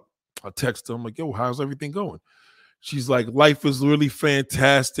call up. I text her. I'm like, yo, how's everything going? She's like, life is really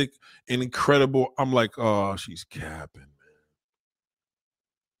fantastic and incredible. I'm like, oh, she's capping, man.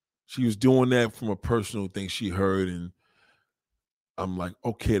 She was doing that from a personal thing she heard, and I'm like,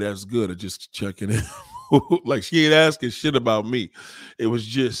 okay, that's good. I just checking in. Like she ain't asking shit about me. It was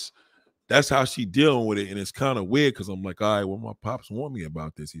just that's how she dealing with it. And it's kind of weird because I'm like, all right, well, my pops warned me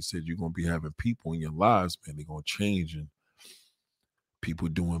about this. He said, you're gonna be having people in your lives, man, they're gonna change and people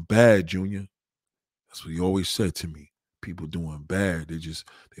doing bad, Junior. That's what he always said to me. People doing bad.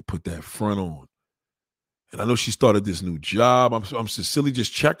 They put that front on. And I know she started this new job. I'm sincerely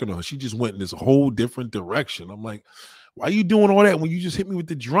just checking on her. She just went in this whole different direction. I'm like, why are you doing all that when you just hit me with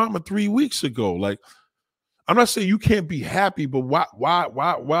the drama 3 weeks ago? Like, I'm not saying you can't be happy, but why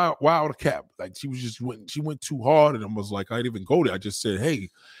out of cap? Like she went too hard, and I was like, I didn't even go there. I just said, hey,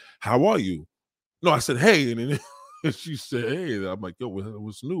 how are you? No, I said, hey, and then she said, hey. And I'm like, yo,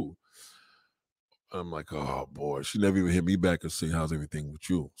 what's new? I'm like, oh boy, she never even hit me back and say, how's everything with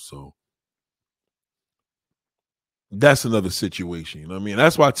you? So that's another situation. You know what I mean?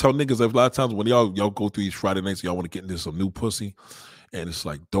 That's why I tell niggas a lot of times when y'all go through these Friday nights, y'all want to get into some new pussy. And it's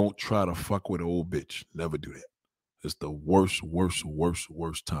like, don't try to fuck with an old bitch. Never do that. It's the worst, worst, worst,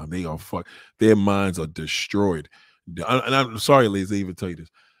 worst time. They are fuck. Their minds are destroyed. And I'm sorry, ladies, to even tell you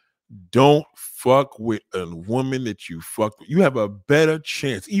this. Don't fuck with a woman that you fuck with. You have a better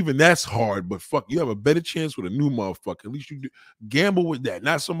chance. Even that's hard, but fuck, you have a better chance with a new motherfucker. At least you do. Gamble with that,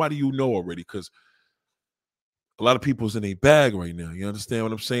 not somebody you know already, because a lot of people's in a bag right now. You understand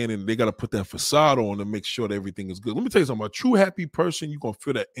what I'm saying? And they got to put that facade on to make sure that everything is good. Let me tell you something. A true happy person, you're going to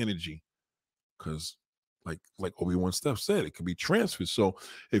feel that energy because like Obi-Wan Steph said, it can be transferred. So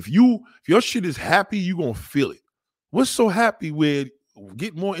if your shit is happy, you're going to feel it. What's so happy with,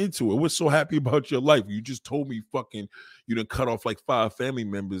 get more into it. What's so happy about your life? You just told me fucking you done cut off like 5 family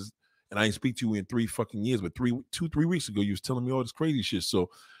members and I ain't speak to you in 3 fucking years, but 3 weeks ago, you was telling me all this crazy shit.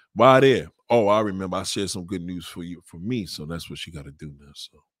 So why there? Oh, I remember I shared some good news for me. So that's what she got to do now.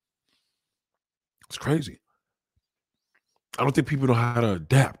 So it's crazy. I don't think people know how to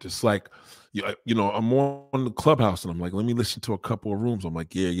adapt. It's like, I'm on the Clubhouse and I'm like, let me listen to a couple of rooms. I'm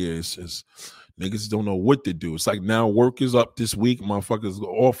like, yeah, it's niggas don't know what to do. It's like now work is up this week. Motherfuckers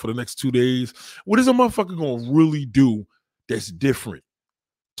off for the next 2 days. What is a motherfucker going to really do that's different?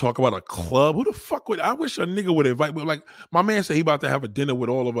 Talk about a club? Who the fuck would, I wish a nigga would invite me. Like my man said he about to have a dinner with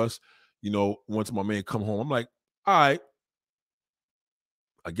all of us, once my man come home. I'm like, all right.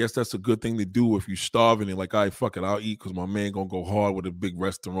 I guess that's a good thing to do if you're starving and like, all right, fuck it, I'll eat because my man gonna go hard with a big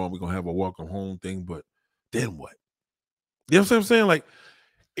restaurant. We're gonna have a welcome home thing, but then what? You know what I'm saying? Like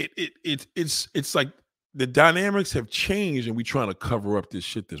it's like the dynamics have changed and we trying to cover up this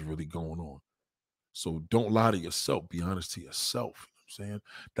shit that's really going on. So don't lie to yourself. Be honest to yourself. You know what I'm saying?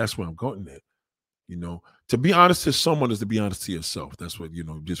 That's where I'm going at. To be honest to someone is to be honest to yourself. That's what,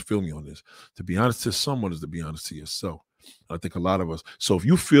 just feel me on this. To be honest to someone is to be honest to yourself. I think a lot of us. So if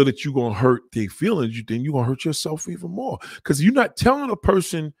you feel that you're going to hurt their feelings, then you're going to hurt yourself even more. Because you're not telling a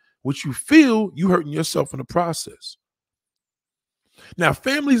person what you feel, you hurting yourself in the process. Now,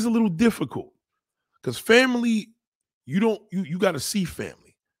 family is a little difficult. Because family, you got to see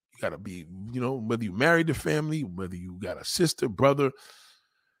family. You got to be, whether you married to family, whether you got a sister, brother,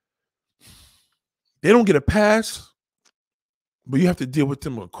 they don't get a pass, but you have to deal with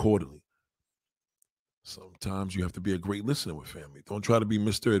them accordingly. Sometimes you have to be a great listener with family. Don't try to be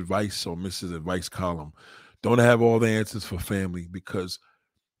Mr. Advice or Mrs. Advice column. Don't have all the answers for family because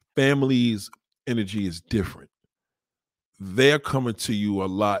family's energy is different. They're coming to you a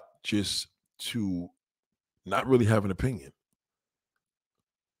lot just to not really have an opinion.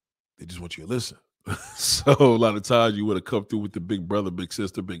 They just want you to listen. So a lot of times you would have come through with the big brother, big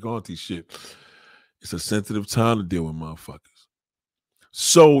sister, big auntie shit. It's a sensitive time to deal with motherfuckers.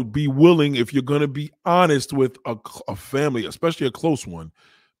 So be willing, if you're going to be honest with a family, especially a close one,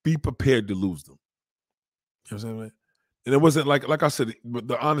 be prepared to lose them. You know what I'm saying? And it wasn't like I said, but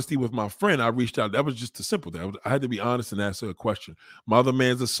the honesty with my friend, I reached out. That was just a simple thing. I had to be honest and ask her a question. My other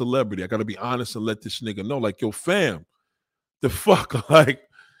man's a celebrity. I got to be honest and let this nigga know, like, yo, fam, the fuck, like,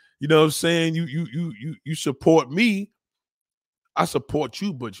 you know what I'm saying? You support me. I support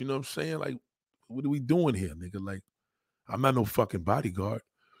you, but you know what I'm saying? Like, what are we doing here, nigga? Like, I'm not no fucking bodyguard.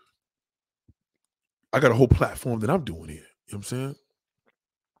 I got a whole platform that I'm doing here. You know what I'm saying?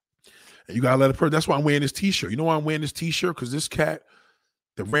 And you gotta let a person. That's why I'm wearing this t-shirt. You know why I'm wearing this t-shirt? Because this cat,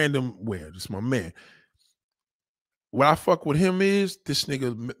 the random wear, this is my man. What I fuck with him is this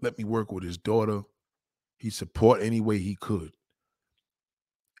nigga let me work with his daughter. He support any way he could.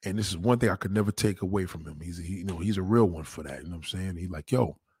 And this is one thing I could never take away from him. He's a real one for that. You know what I'm saying? He's like,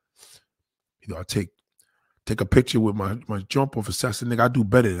 yo, I take Take a picture with my jump off assassin, nigga. I do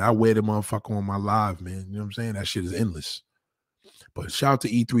better than I wear the motherfucker on my live, man. You know what I'm saying? That shit is endless. But shout out to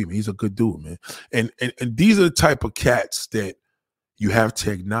E3, man. He's a good dude, man. And these are the type of cats that you have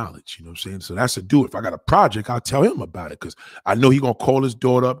to acknowledge. You know what I'm saying? So that's a dude. If I got a project, I'll tell him about it because I know he gonna call his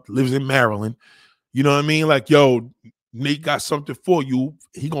daughter up, lives in Maryland. You know what I mean? Like, yo, Nate got something for you.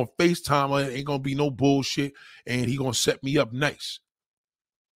 He gonna FaceTime her. Ain't gonna be no bullshit. And he gonna set me up nice.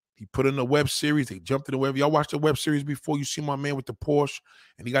 He put in a web series. They jumped in the web. Y'all watched the web series before? You see my man with the Porsche,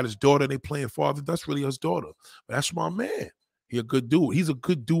 and he got his daughter. They playing father. That's really his daughter. But that's my man. He a good dude. He's a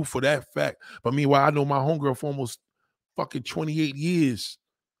good dude for that fact. But meanwhile, I know my homegirl for almost fucking 28 years.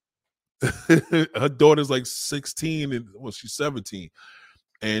 Her daughter's like 16 and well, she's 17.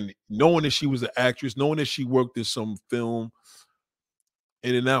 And knowing that she was an actress, knowing that she worked in some film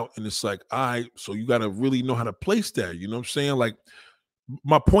in and out, and it's like, all right, so you got to really know how to place that. You know what I'm saying? Like,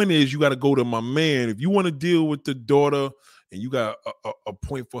 my point is, you got to go to my man. If you want to deal with the daughter and you got a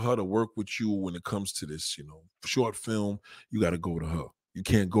point for her to work with you when it comes to this, you know, short film, you got to go to her. You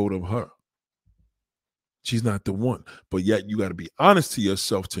can't go to her. She's not the one. But yet you got to be honest to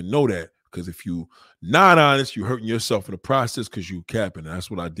yourself to know that. Because if you not honest, you're hurting yourself in the process because you capping. And that's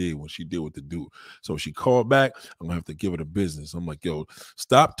what I did when she did with the dude. So she called back. I'm going to have to give her the business. I'm like, yo,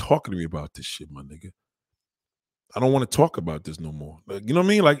 stop talking to me about this shit, my nigga. I don't want to talk about this no more. Like, you know what I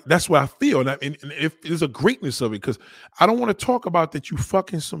mean? Like, that's what I feel. And if there's a greatness of it, because I don't want to talk about that you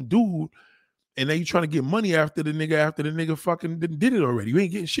fucking some dude and then you trying to get money after the nigga fucking did it already. You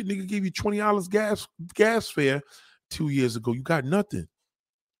ain't getting shit. Nigga gave you $20 gas fare 2 years ago. You got nothing.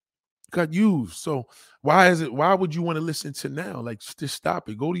 You got used. So why would you want to listen to now? Like, just stop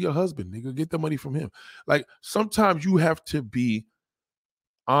it. Go to your husband, nigga. Get the money from him. Like, sometimes you have to be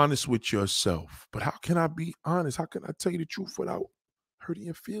honest with yourself. But how can I be honest? How can I tell you the truth without hurting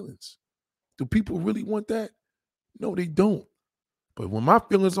your feelings? Do people really want that? No, they don't. But when my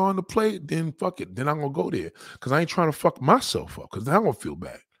feelings are on the plate, then fuck it. Then I'm going to go there because I ain't trying to fuck myself up because then I'm going to feel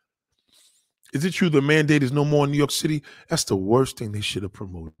bad. Is it true the mandate is no more in New York City? That's the worst thing they should have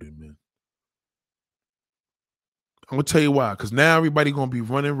promoted, man. I'm going to tell you why. Because now everybody going to be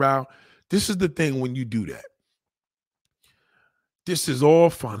running around. This is the thing when you do that. This is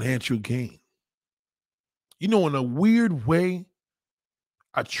all financial gain. You know, in a weird way,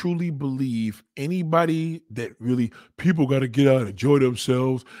 I truly believe anybody that really, people got to get out and enjoy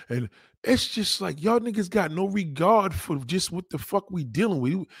themselves. And it's just like, y'all niggas got no regard for just what the fuck we dealing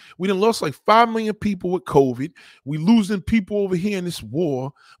with. We done lost like 5 million people with COVID. We losing people over here in this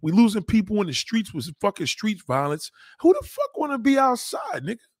war. We losing people in the streets with fucking street violence. Who the fuck want to be outside,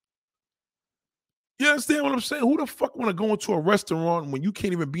 nigga? You understand what I'm saying? Who the fuck want to go into a restaurant when you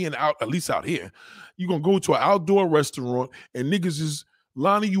can't even be at least out here? You're going to go to an outdoor restaurant and niggas is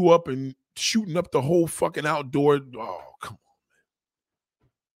lining you up and shooting up the whole fucking outdoor. Oh, come on,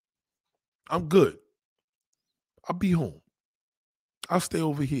 man. I'm good. I'll be home. I'll stay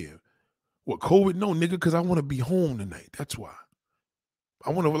over here. What, COVID? No, nigga, because I want to be home tonight. That's why.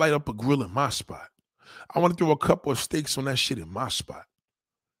 I want to light up a grill in my spot. I want to throw a couple of steaks on that shit in my spot.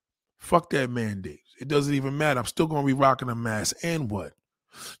 Fuck that mandate. It doesn't even matter. I'm still going to be rocking a mask. And what?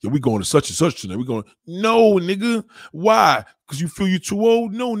 Yeah, we going to such and such tonight. We going, no, nigga. Why? Because you feel you're too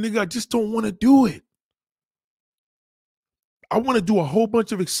old? No, nigga, I just don't want to do it. I want to do a whole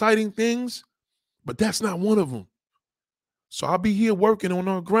bunch of exciting things, but that's not one of them. So I'll be here working on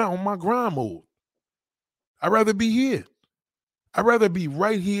my grind mode. I'd rather be here. I'd rather be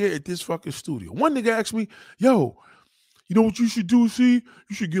right here at this fucking studio. One nigga asked me, yo, you know what you should do, see?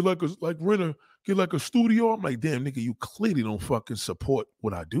 You should get get like a studio. I'm like, damn, nigga, you clearly don't fucking support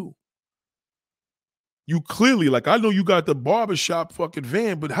what I do. You clearly, like, I know you got the barbershop fucking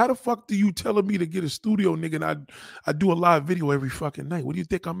van, but how the fuck do you telling me to get a studio, nigga, and I do a live video every fucking night? What do you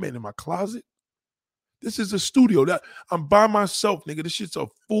think I'm in my closet? This is a studio that I'm by myself, nigga. This shit's a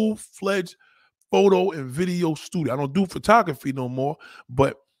full-fledged photo and video studio. I don't do photography no more,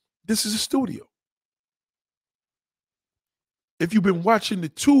 but this is a studio. If you've been watching the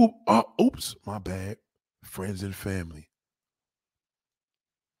tube, oops, my bad, friends and family.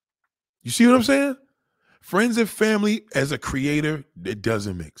 You see what I'm saying? Friends and family, as a creator, it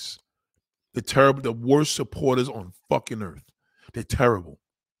doesn't mix. They're terrible, the worst supporters on fucking earth. They're terrible.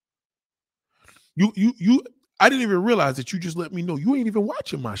 I didn't even realize that you just let me know you ain't even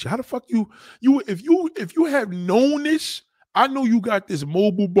watching my shit. How the fuck if you have known this, I know you got this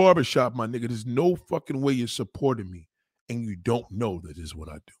mobile barbershop, my nigga. There's no fucking way you're supporting me. And you don't know that is what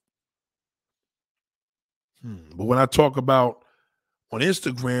I do. But when I talk about on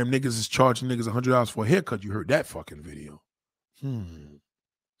Instagram, niggas is charging niggas $100 for a haircut, you heard that fucking video. Do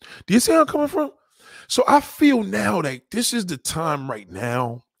you see where I'm coming from? So I feel now that this is the time right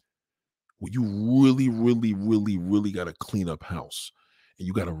now where you really, really, really, really got to clean up house. And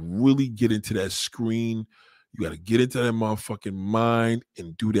you got to really get into that screen. You got to get into that motherfucking mind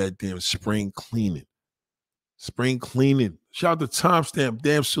and do that damn spring cleaning. Spring cleaning. Shout out to Timestamp.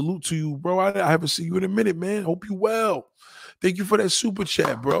 Damn salute to you, bro. I haven't seen you in a minute, man. Hope you well. Thank you for that super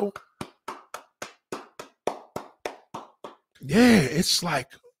chat, bro. Yeah, it's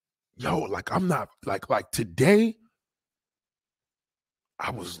like, yo, like I'm not like today. I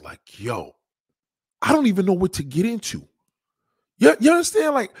was like, yo, I don't even know what to get into. You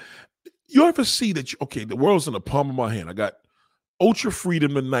understand? Like, you ever see that? Okay, the world's in the palm of my hand. I got ultra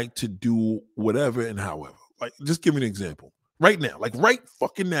freedom tonight to do whatever and however. Like, just give me an example. Right now, like right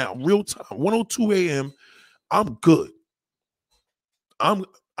fucking now, real time, 1:02 a.m. I'm good. I'm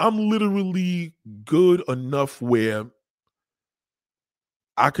literally good enough where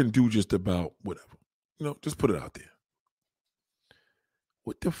I can do just about whatever. Just put it out there.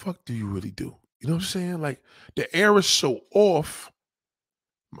 What the fuck do you really do? You know what I'm saying? Like, the air is so off.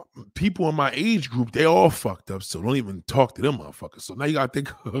 People in my age group, they all fucked up. So don't even talk to them motherfuckers. So now you gotta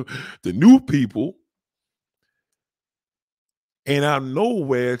think of the new people. And out of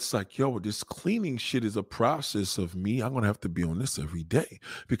nowhere, it's like, yo, this cleaning shit is a process of me. I'm gonna have to be on this every day.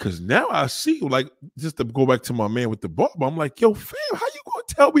 Because now I see, like, just to go back to my man with the barber, I'm like, yo, fam, how you gonna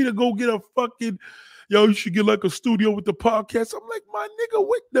tell me to go get a fucking, yo, you should get like a studio with the podcast? I'm like, my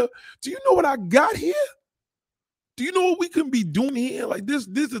nigga, do you know what I got here? Do you know what we can be doing here? Like, there's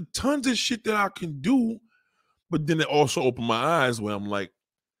a tons of shit that I can do. But then it also opened my eyes where I'm like,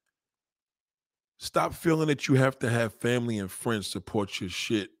 stop feeling that you have to have family and friends support your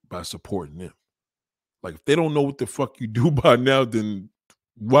shit by supporting them. Like, if they don't know what the fuck you do by now, then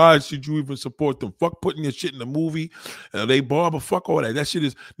why should you even support them? Fuck putting your shit in the movie. They barber, fuck all that. That shit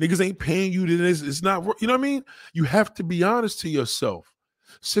is, niggas ain't paying you to this. It's not, you know what I mean? You have to be honest to yourself.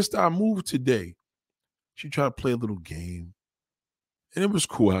 Sister, I moved today. She tried to play a little game. And it was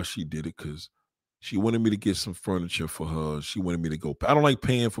cool how she did it because she wanted me to get some furniture for her. She wanted me to go. I don't like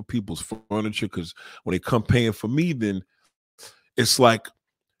paying for people's furniture because when they come paying for me, then it's like,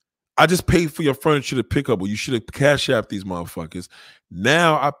 I just paid for your furniture to pick up. Well, you should have cash apped these motherfuckers.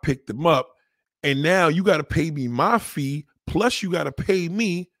 Now I picked them up, and now you got to pay me my fee, plus you got to pay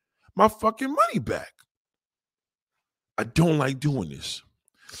me my fucking money back. I don't like doing this.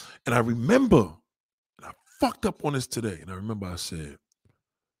 And I remember, and I fucked up on this today, and I remember I said,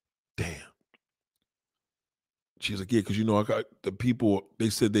 damn. She's like, yeah, because I got the people, they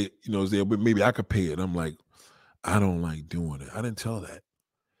said they, maybe I could pay it. I'm like, I don't like doing it. I didn't tell her that.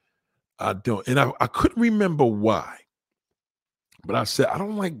 I don't. And I couldn't remember why. But I said, I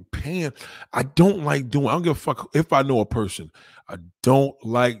don't like paying. I don't like doing. I don't give a fuck if I know a person. I don't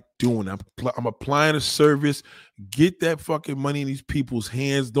like doing it. I'm applying a service. Get that fucking money in these people's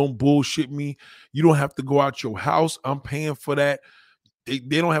hands. Don't bullshit me. You don't have to go out your house. I'm paying for that. They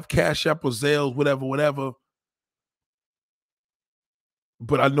don't have Cash App or Zelle, whatever.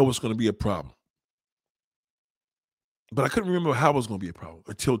 But I know it's going to be a problem. But I couldn't remember how it was going to be a problem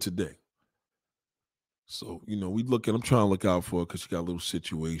until today. So, I'm trying to look out for her because she got a little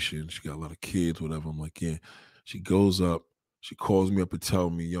situation. She got a lot of kids, whatever. I'm like, yeah. She goes up. She calls me up and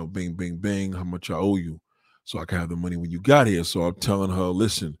tells me, yo, bing, bing, bing, how much I owe you so I can have the money when you got here. So I'm telling her,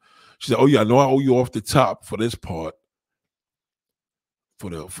 listen. She said, oh, yeah, I know I owe you off the top for this part.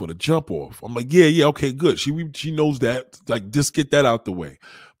 For the jump off. I'm like, yeah, okay, good. She knows that. Like, just get that out the way.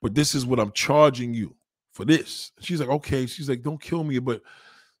 But this is what I'm charging you for this. She's like, okay. She's like, don't kill me, but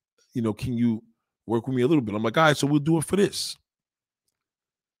can you work with me a little bit? I'm like, all right, so we'll do it for this.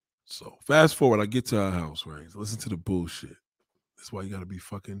 So fast forward, I get to our house, right? Listen to the bullshit. That's why you gotta be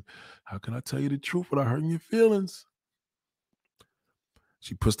fucking, how can I tell you the truth without hurting your feelings?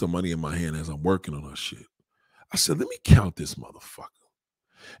 She puts the money in my hand as I'm working on her shit. I said, let me count this motherfucker.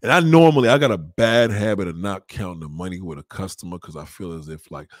 And I got a bad habit of not counting the money with a customer because I feel as if,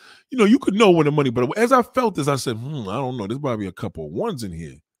 like, you could know when the money, but as I felt this, I said, I don't know. There's probably a couple of ones in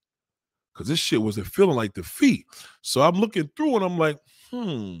here because this shit wasn't feeling like the fee. So I'm looking through and I'm like,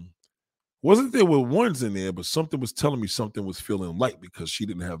 wasn't there with ones in there, but something was telling me something was feeling light because she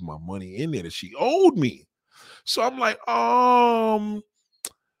didn't have my money in there that she owed me. So I'm like,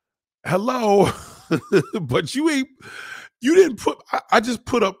 hello, but you didn't put, I just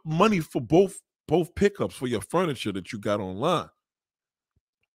put up money for both pickups for your furniture that you got online.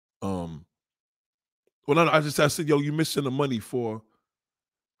 I said, yo, you missing the money for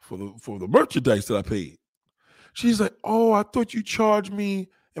the merchandise that I paid. She's like, oh, I thought you charged me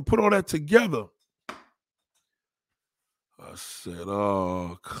and put all that together. I said,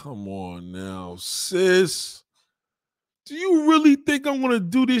 oh, come on now, sis. Do you really think I'm gonna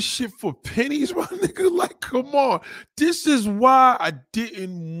do this shit for pennies, my nigga? Like, come on. This is why I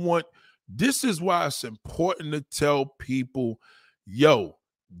didn't want, this is why it's important to tell people, yo,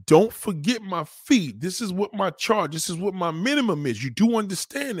 don't forget my fee. This is what my charge, this is what my minimum is. You do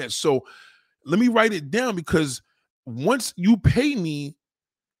understand that. So let me write it down because once you pay me,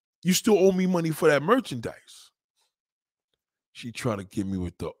 you still owe me money for that merchandise. She tried to get me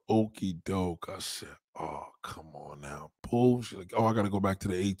with the okey doke. I said, oh, come on now. Bull. She's like, oh, I got to go back to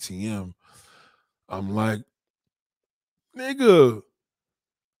the ATM. I'm like, nigga.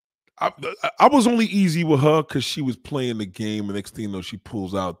 I was only easy with her because she was playing the game. And next thing you know, she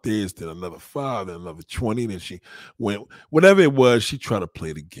pulls out this, then another 5, then another 20. Then she went, whatever it was, she tried to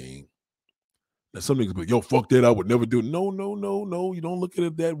play the game. Now some niggas be like, yo, fuck that. I would never do it. No, no, no, no. You don't look at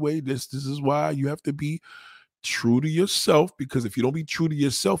it that way. This is why you have to be true to yourself, because if you don't be true to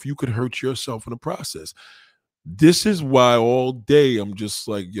yourself, you could hurt yourself in the process. This is why all day I'm just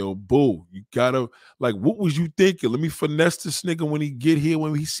like, yo, boo, you gotta, like, what was you thinking? Let me finesse this nigga when he get here,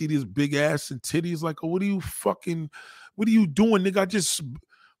 when he see this big ass and titties. Like, oh, what are you doing, nigga? I just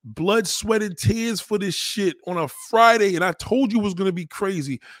blood, sweat, and tears for this shit on a Friday, and I told you it was gonna be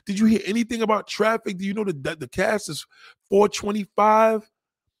crazy. Did you hear anything about traffic? Do you know that the cast is 425?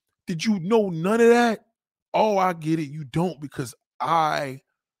 Did you know none of that? Oh, I get it. You don't, because I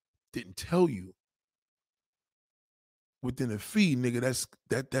didn't tell you. Within a fee, nigga,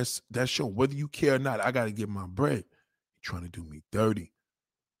 that's your, whether you care or not, I gotta get my bread. You trying to do me dirty.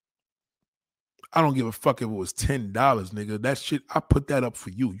 I don't give a fuck if it was $10, nigga. That shit, I put that up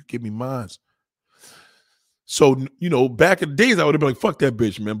for you. You give me mine. So, you know, back in the days, I would have been like, fuck that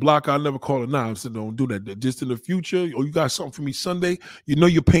bitch, man. Block, I'll never call her now. I said, don't do that. Just in the future, oh, you got something for me Sunday? You know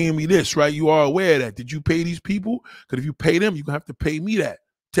you're paying me this, right? You are aware of that. Did you pay these people? Because if you pay them, you're going to have to pay me that.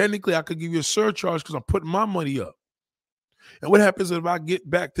 Technically, I could give you a surcharge because I'm putting my money up. And what happens if I get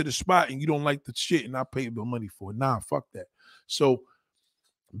back to the spot and you don't like the shit and I pay the money for it? Nah, fuck that. So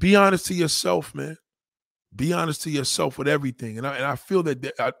be honest to yourself, man. Be honest to yourself with everything. And I feel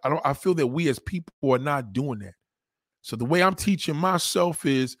that I feel that we as people are not doing that. So the way I'm teaching myself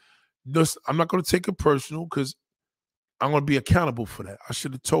is this: I'm not going to take it personal because I'm going to be accountable for that. I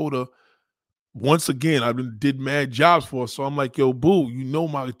should have told her. Once again, I did mad jobs for her, so I'm like, yo, boo, you know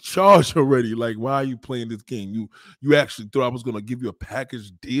my charge already. Like, why are you playing this game? You actually thought I was gonna give you a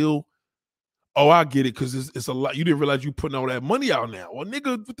package deal? Oh, I get it, because it's a lot. You didn't realize you putting all that money out now. Well,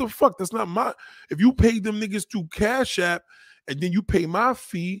 nigga, what the fuck? That's not my. If you paid them niggas through Cash App and then you pay my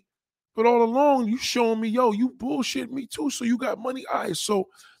fee, but all along you showing me, yo, you bullshit me too. So you got money. All right, so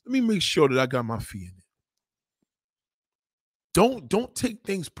let me make sure that I got my fee in it. Don't take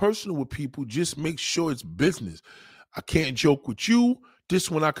things personal with people. Just make sure it's business. I can't joke with you.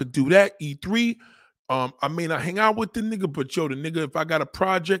 This one I could do that. E3. I may not hang out with the nigga, but yo, the nigga, if I got a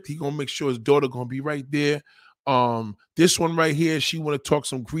project, he gonna make sure his daughter gonna be right there. This one right here, she wanna talk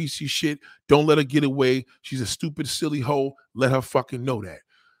some greasy shit. Don't let her get away. She's a stupid, silly hoe. Let her fucking know that.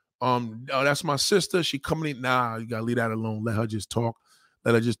 Oh, that's my sister. She coming in. Nah, you gotta leave that alone. Let her just talk.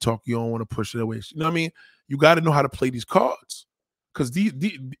 Let her just talk. You don't want to push it away. You know what I mean? You got to know how to play these cards. Because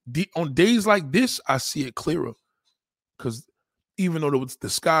on days like this, I see it clearer. Because even though the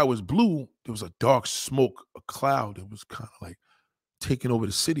sky was blue, there was a dark smoke, a cloud that was kind of like taking over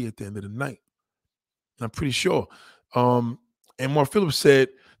the city at the end of the night. And I'm pretty sure. And Mark Phillips said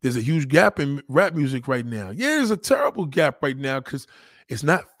there's a huge gap in rap music right now. Yeah, there's a terrible gap right now because it's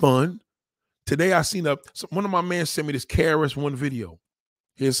not fun. Today I seen one of my men sent me this KRS-One video.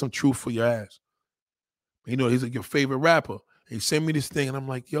 Here's some truth for your ass. You know, he's like your favorite rapper. He sent me this thing, and I'm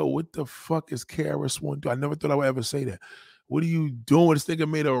like, yo, what the fuck is KRS-One doing? I never thought I would ever say that. What are you doing? This nigga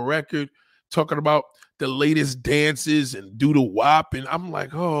made a record talking about the latest dances and do the WAP. And I'm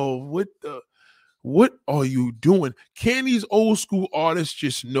like, oh, what are you doing? Can these old school artists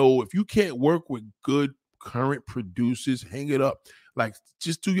just know if you can't work with good current producers, hang it up? Like,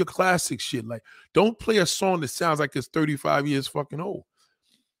 just do your classic shit. Like, don't play a song that sounds like it's 35 years fucking old.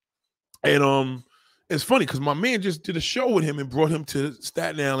 And it's funny because my man just did a show with him and brought him to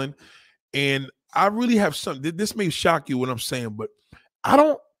Staten Island. And I really have something. This may shock you what I'm saying, but I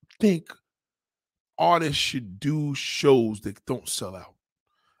don't think artists should do shows that don't sell out,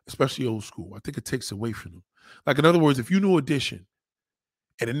 especially old school. I think it takes away from them. Like, in other words, if you New Edition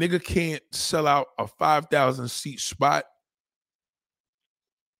and a nigga can't sell out a 5,000 seat spot,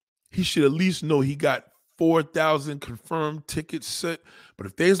 he should at least know he got 4,000 confirmed tickets set. But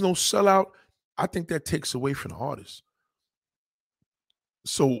if there's no sellout, I think that takes away from the artist.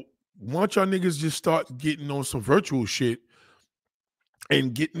 So why don't y'all niggas just start getting on some virtual shit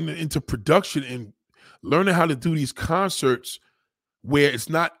and getting into production and learning how to do these concerts where it's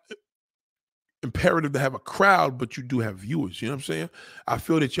not imperative to have a crowd, but you do have viewers. You know what I'm saying? I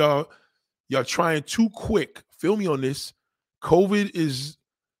feel that y'all trying too quick. Feel me on this. COVID is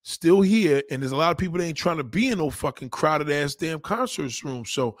still here, and there's a lot of people that ain't trying to be in no fucking crowded ass damn concerts room.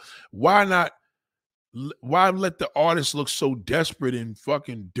 So why not? Why let the artist look so desperate and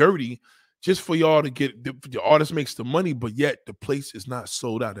fucking dirty just for y'all to get the artist makes the money, but yet the place is not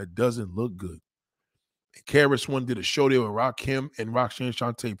sold out? That doesn't look good. KRS-One did a show there with Rakim and Roxanne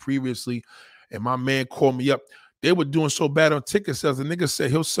Shante previously, and my man called me up. They were doing so bad on ticket sales. The nigga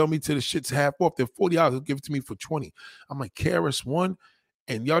said he'll sell me to the shit's half off. They're $40. He'll give it to me for $20. I'm like, KRS-One,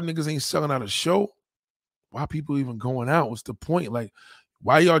 and y'all niggas ain't selling out a show? Why people even going out? What's the point? Like,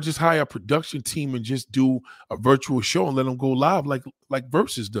 why y'all just hire a production team and just do a virtual show and let them go live like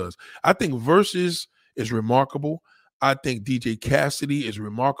Versus does? I think Versus is remarkable. I think DJ Cassidy is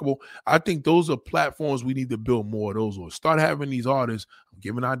remarkable. I think those are platforms we need to build more of those on. Start having these artists. I'm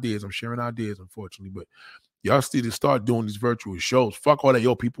giving ideas. I'm sharing ideas, unfortunately, but y'all need to start doing these virtual shows. Fuck all that.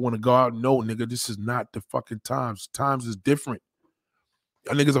 Yo, people want to go out. No, nigga, this is not the fucking times. Times is different.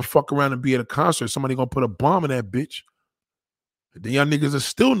 Y'all niggas will fuck around and be at a concert. Somebody gonna put a bomb in that bitch. Then y'all niggas are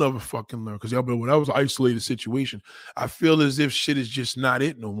still never fucking learn because y'all be, well, that was an isolated situation. I feel as if shit is just not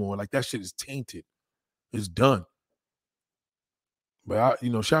it no more. Like that shit is tainted. It's done. But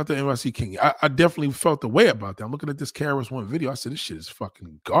shout out to NYC King. I definitely felt the way about that. I'm looking at this KRS-One video. I said, this shit is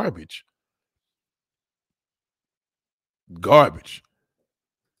fucking garbage. Garbage.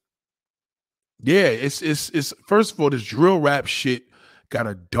 Yeah, it's first of all, this drill rap shit got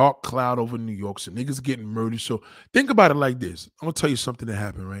a dark cloud over New York. So niggas getting murdered. So think about it like this. I'm gonna tell you something that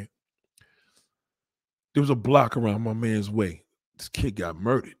happened, right? There was a block around my man's way. This kid got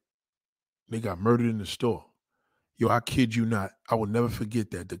murdered. They got murdered in the store. Yo, I kid you not. I will never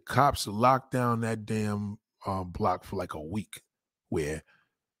forget that. The cops locked down that damn block for like a week, where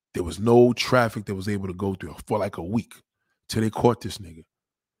there was no traffic that was able to go through for like a week till they caught this nigga.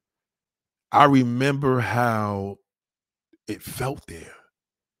 I remember how it felt there.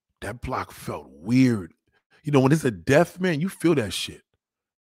 That block felt weird. When it's a death, man, you feel that shit.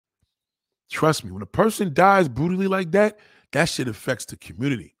 Trust me, when a person dies brutally like that, that shit affects the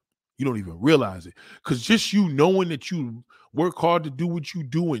community. You don't even realize it. Because just you knowing that you work hard to do what you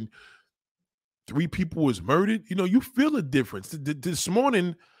do and 3 people was murdered, you feel a difference. This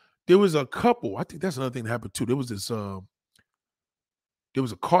morning, there was a couple. I think that's another thing that happened too. There was this, there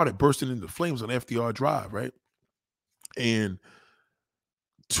was a car that bursted into flames on FDR Drive, right? And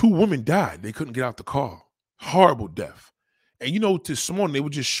 2 women died. They couldn't get out the car. Horrible death. And this morning, they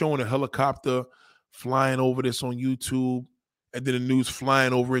were just showing a helicopter flying over this on YouTube. And then the news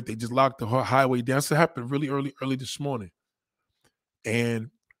flying over it. They just locked the highway down. So it happened really early this morning. And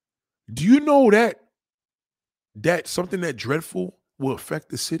do you know that something that dreadful will affect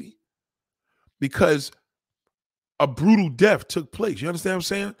the city? Because a brutal death took place. You understand what I'm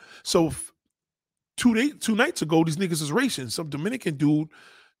saying? So 2 nights ago, these niggas was racing. Some Dominican dude,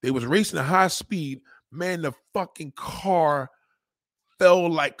 they was racing at high speed. Man, the fucking car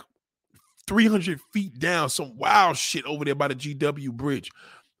fell like 300 feet down, some wild shit over there by the GW bridge.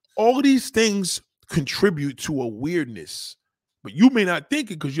 All of these things contribute to a weirdness, but you may not think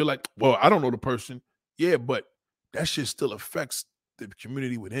it because you're like, well, I don't know the person. Yeah, but that shit still affects the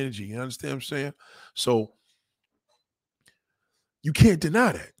community with energy. You understand what I'm saying? So you can't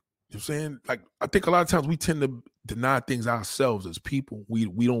deny that. You know what I'm saying? Like, I think a lot of times we tend to deny things ourselves as people. We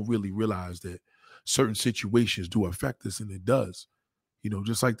don't really realize that certain situations do affect us, and it does.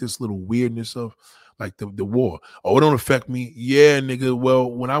 Just like this little weirdness of like the war. Oh, it don't affect me. Yeah, nigga. Well,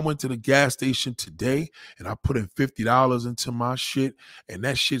 when I went to the gas station today and I put in $50 into my shit, and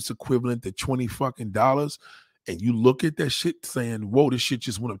that shit's equivalent to $20 fucking dollars, and you look at that shit saying, whoa, this shit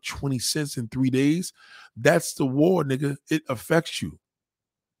just went up 20 cents in 3 days. That's the war, nigga. It affects you.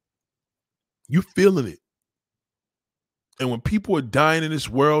 You feeling it. And when people are dying in this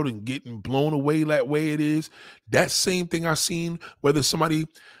world and getting blown away that way it is, that same thing I seen, whether somebody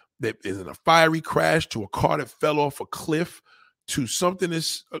that is in a fiery crash to a car that fell off a cliff to something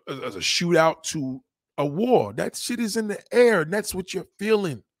as a shootout to a war, that shit is in the air, and that's what you're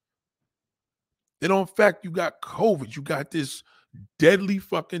feeling. Then, in fact, you got COVID. You got this deadly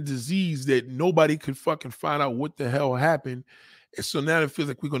fucking disease that nobody could fucking find out what the hell happened. And so now it feels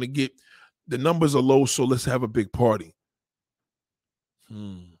like we're going to get, the numbers are low, so let's have a big party.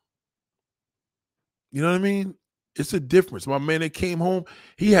 You know what I mean? It's a difference. My man that came home,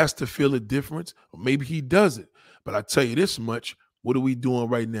 he has to feel a difference. Or maybe he doesn't. But I tell you this much, What are we doing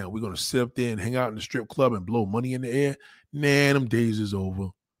right now? We're going to sit up there and hang out in the strip club and blow money in the air? Nah, them days is over.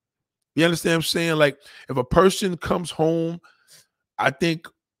 You understand what I'm saying? Like, if a person comes home, I think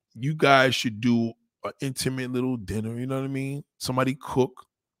you guys should do an intimate little dinner. You know what I mean? Somebody cook,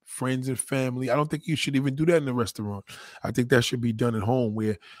 friends and family. I don't think you should even do that in a restaurant. I think that should be done at home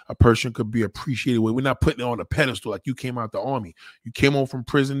where a person could be appreciated. Where we're not putting it on a pedestal like you came out the army. You came home from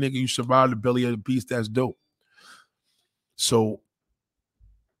prison, nigga. You survived the belly of the beast. That's dope. So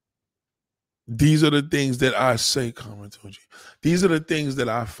these are the things that I say, these are the things that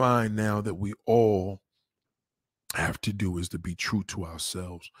I find now that we all have to do is to be true to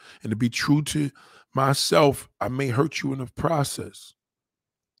ourselves. And to be true to myself, I may hurt you in the process.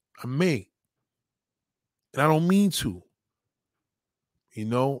 I may. And I don't mean to. You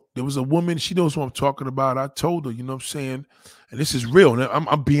know, there was a woman, she knows what I'm talking about. I told her, you know what I'm saying? And this is real. And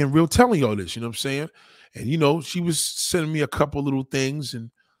I'm being real telling y'all this, you know what I'm saying? And, you know, she was sending me a couple little things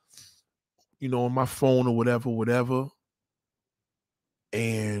and, you know, on my phone or whatever.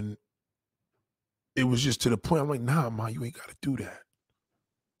 And it was just to the point. I'm like, nah, ma, you ain't got to do that.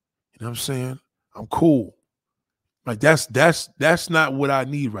 You know what I'm saying? I'm cool. Like that's not what I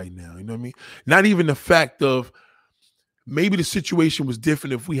need right now. You know what I mean? Not even the fact of maybe the situation was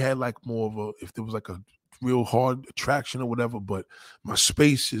different if we had like more of a, if there was like a real hard attraction or whatever, but my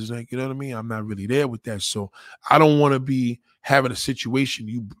space is like, you know what I mean? I'm not really there with that. So I don't want to be having a situation,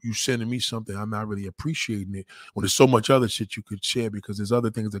 you sending me something, I'm not really appreciating it when there's so much other shit you could share because there's other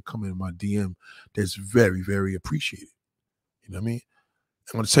things that come in my DM that's very, very appreciated. You know what I mean?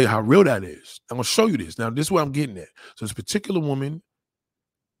 I'm going to tell you how real that is. I'm going to show you this. Now, this is where I'm getting at. So this particular woman,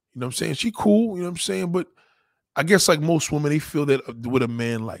 you know what I'm saying? She cool, you know what I'm saying? But I guess like most women, they feel that what a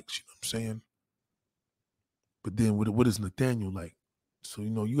man likes, you know what I'm saying? But then what is Nathaniel like? So, you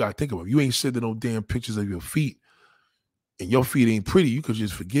know, you got to think about it. You ain't sending no damn pictures of your feet and your feet ain't pretty. You could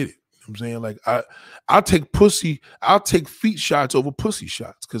just forget it. You know what I'm saying? Like I'll take feet shots over pussy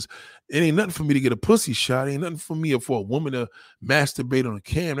shots because it ain't nothing for me to get a pussy shot. It ain't nothing for me or for a woman to masturbate on a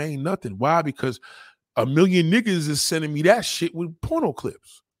cam. It ain't nothing. Why? Because a million niggas is sending me that shit with porno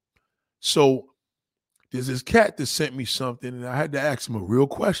clips. So there's this cat that sent me something, and I had to ask him a real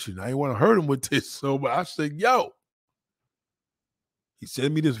question. I didn't want to hurt him with this, so but I said, yo. He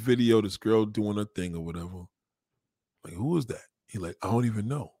sent me this video, this girl doing her thing or whatever. Like, who is that? He like, I don't even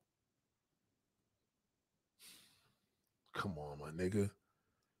know. Come on, my nigga.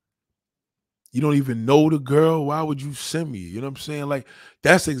 You don't even know the girl. Why would you send me? You know what I'm saying? Like,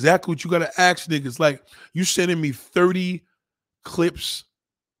 that's exactly what you got to ask niggas. Like, you sending me 30 clips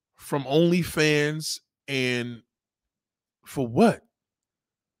from OnlyFans and for what?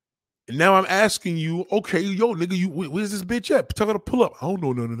 And now I'm asking you, okay, yo, nigga, where's this bitch at? Tell her to pull up. I don't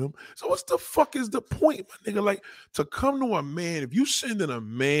know none of them. So what's the fuck is the point, my nigga? Like, to come to a man, if you sending a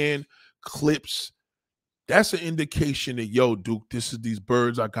man clips, that's an indication that, yo, Duke, this is these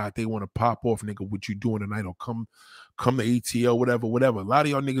birds I got. They want to pop off, nigga. What you doing tonight? Or come to ATL, whatever. A lot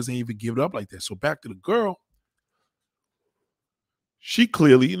of y'all niggas ain't even give it up like that. So back to the girl. She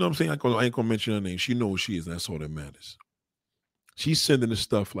clearly, you know what I'm saying? I ain't gonna mention her name. She knows who she is. That's all that matters. She's sending the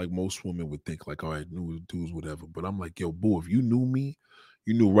stuff like most women would think, like, all right, new dudes, whatever. But I'm like, yo, boy, if you knew me,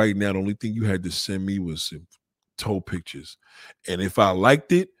 you knew right now the only thing you had to send me was some toe pictures. And if I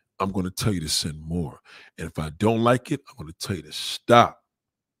liked it, I'm going to tell you to send more. And if I don't like it, I'm going to tell you to stop.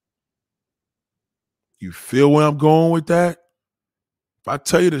 You feel where I'm going with that? If I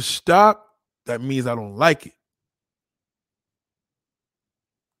tell you to stop, that means I don't like it.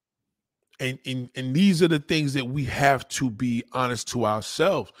 And these are the things that we have to be honest to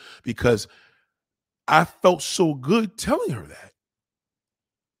ourselves, because I felt so good telling her that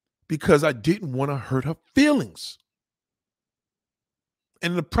because I didn't want to hurt her feelings.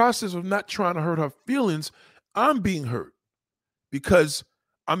 And in the process of not trying to hurt her feelings, I'm being hurt because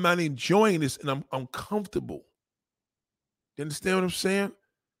I'm not enjoying this and I'm uncomfortable. You understand what I'm saying?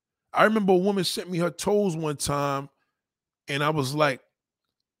 I remember a woman sent me her toes one time and I was like,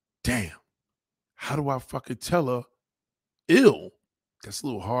 damn, how do I fucking tell her? Ew. That's a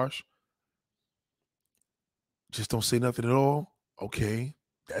little harsh. Just don't say nothing at all. Okay,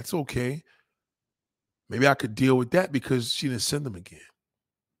 that's okay. Maybe I could deal with that because she didn't send them again.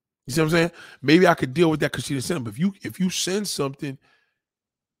 You see what I'm saying? Maybe I could deal with that because she didn't send them. But if you send something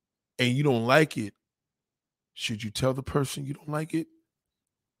and you don't like it, should you tell the person you don't like it?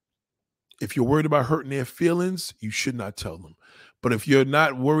 If you're worried about hurting their feelings, you should not tell them. But if you're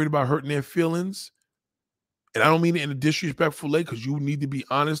not worried about hurting their feelings, and I don't mean it in a disrespectful way, because you need to be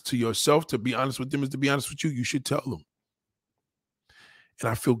honest to yourself. To be honest with them is to be honest with you. You should tell them. And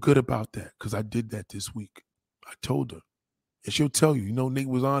I feel good about that because I did that this week. I told her. And she'll tell you, Nick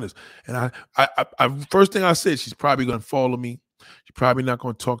was honest. And I first thing I said, she's probably gonna follow me. She's probably not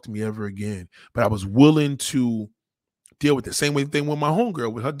gonna talk to me ever again. But I was willing to deal with the same way thing with my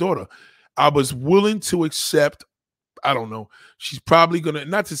homegirl, with her daughter. I was willing to accept. I don't know. She's probably gonna,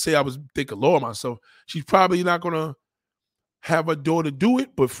 not to say I was thinking low of myself. She's probably not gonna have her daughter do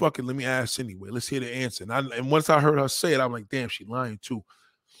it, but fuck it, let me ask anyway. Let's hear the answer. And once I heard her say it, I'm like, damn, she lying too.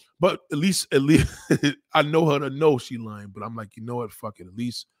 But at least I know her to know she lying. But I'm like, you know what? Fuck it. At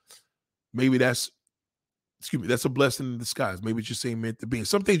least maybe that's a blessing in disguise. Maybe it's just ain't meant to be. And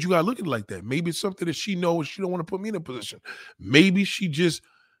some things you gotta look at it like that. Maybe it's something that she knows she don't want to put me in a position. Maybe she just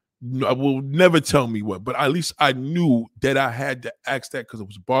will never tell me what. But at least I knew that I had to ask that because it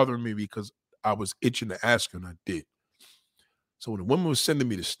was bothering me because I was itching to ask her, and I did. So when the woman was sending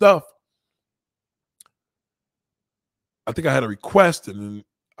me the stuff, I think I had a request, and then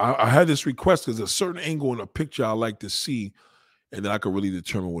I had this request because a certain angle in a picture I like to see, and then I could really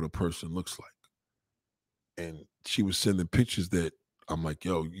determine what a person looks like. And she was sending pictures that I'm like,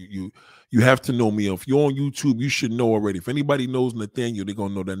 yo, you have to know me. If you're on YouTube, you should know already. If anybody knows Nathaniel, they're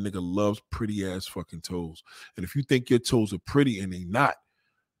gonna know that nigga loves pretty ass fucking toes. And if you think your toes are pretty and they not,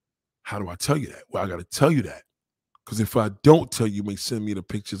 how do I tell you that? Well, I gotta tell you that. Because if I don't tell you, you may send me the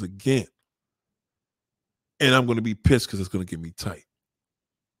pictures again. And I'm gonna be pissed because it's gonna get me tight.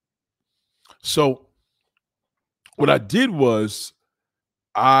 So what I did was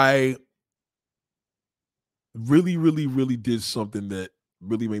I really, really, really did something that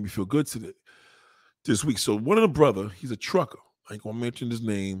really made me feel good this week. So one of the brother, he's a trucker. I ain't gonna mention his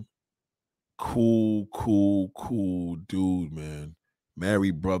name. Cool dude, man.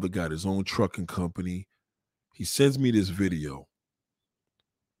 Married brother, got his own trucking company. He sends me this video.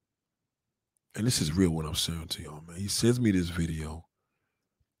 And this is real what I'm saying to y'all, man. He sends me this video.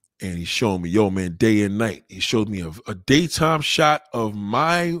 And he's showing me, yo, man, day and night. He showed me a daytime shot of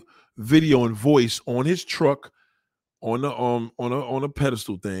my video and voice on his truck on a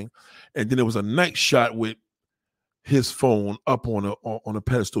pedestal thing, and then there was a night shot with his phone up on a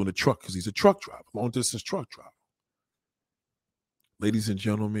pedestal in the truck because he's a truck driver, long distance truck driver. Ladies and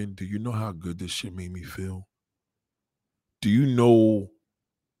gentlemen, do you know how good this shit made me feel? Do you know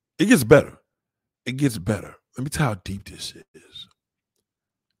it gets better? It gets better. Let me tell you how deep this is.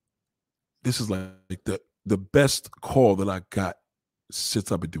 This is like the best call that I got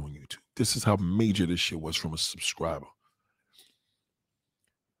since I've been doing YouTube. This is how major this shit was from a subscriber.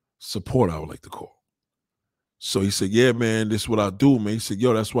 Support, I would like to call. So he said, yeah, man, this is what I do, man. He said,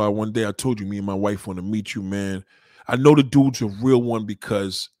 yo, that's why one day I told you me and my wife want to meet you, man. I know the dude's a real one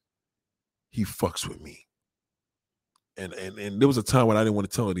because he fucks with me. And there was a time when I didn't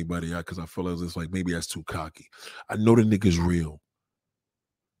want to tell anybody because I felt it was like maybe that's too cocky. I know the nigga's real.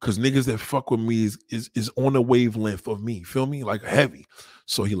 Because niggas that fuck with me is on the wavelength of me. Feel me? Like heavy.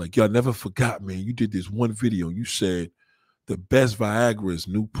 So he like, yo, I never forgot, man. You did this one video. You said the best Viagra is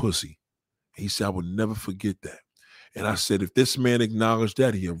new pussy. He said, I would never forget that. And I said, if this man acknowledged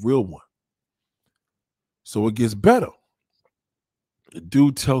that, he a real one. So it gets better. The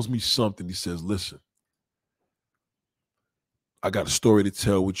dude tells me something. He says, listen, I got a story to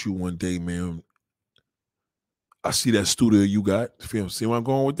tell with you one day, man. I see that studio you got. See where I'm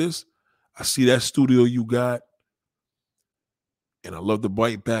going with this? I see that studio you got. And I love the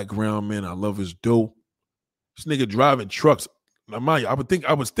white background, man. I love his dope. This nigga driving trucks. Now, mind you, I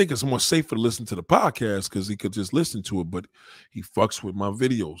was thinking it's more safer to listen to the podcast because he could just listen to it, but he fucks with my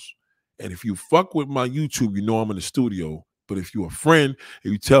videos. And if you fuck with my YouTube, you know I'm in the studio. But if you're a friend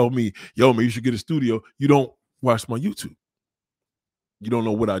and you tell me, yo, man, you should get a studio, you don't watch my YouTube. You don't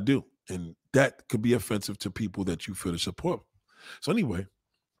know what I do. And that could be offensive to people that you feel to support. So anyway,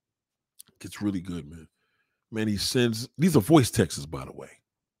 it gets really good, man. Man, he sends, these are voice texts, by the way.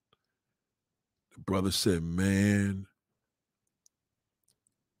 The brother said, man,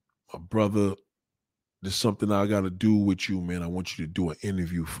 my brother, there's something I got to do with you, man. I want you to do an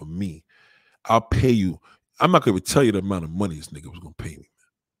interview for me. I'll pay you. I'm not going to tell you the amount of money this nigga was going to pay me, man.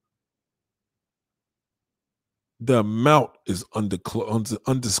 The amount is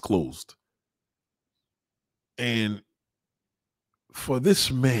undisclosed. And for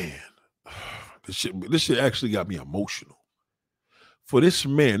this man, this shit actually got me emotional. For this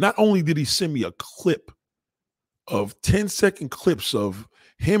man, not only did he send me a clip of 10-second clips of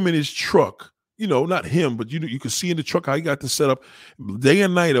him in his truck, you know, not him, but you can see in the truck how he got this set up day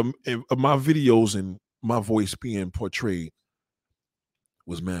and night of my videos and my voice being portrayed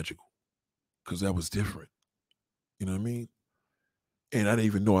was magical because that was different. You know what I mean? And I didn't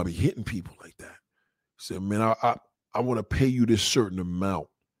even know I'd be hitting people like that. He said, man, I want to pay you this certain amount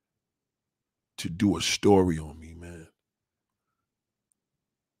to do a story on me, man.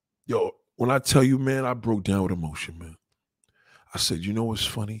 Yo, when I tell you, man, I broke down with emotion, man. I said, you know what's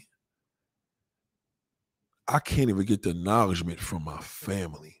funny? I can't even get the acknowledgement from my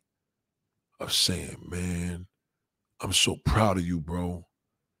family of saying, man, I'm so proud of you, bro.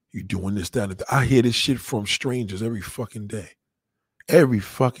 You doing this, that, and that. I hear this shit from strangers every fucking day. Every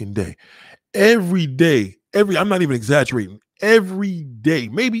fucking day. Every day. I'm not even exaggerating. Every day,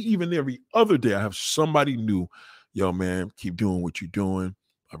 maybe even every other day, I have somebody new. Yo, man, keep doing what you're doing.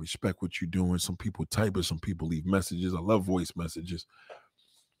 I respect what you're doing. Some people type it, some people leave messages. I love voice messages.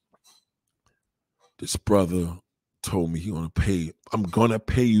 This brother told me I'm gonna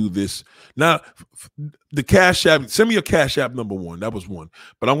pay you this. Now, the Cash App, send me your Cash App number one. That was one.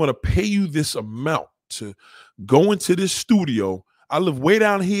 But I'm gonna pay you this amount to go into this studio. I live way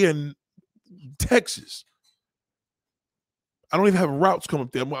down here in Texas. I don't even have routes come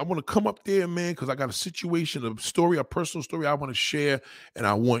up there. I want to come up there, man, because I got a situation, a story, a personal story I want to share, and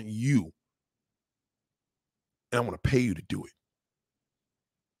I want you. And I want to pay you to do it.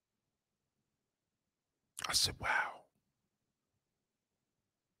 I said, wow.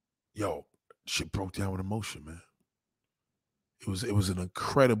 Yo, shit broke down with emotion, man. It was an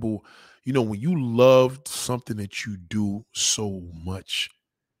incredible, when you loved something that you do so much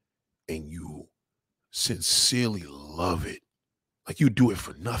and you sincerely love it, like you do it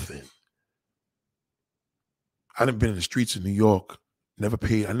for nothing. I done been in the streets of New York, I never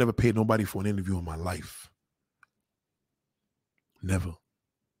paid nobody for an interview in my life. Never.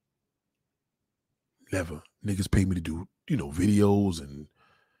 Niggas pay me to do, videos and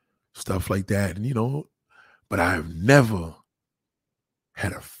stuff like that. And, but I've never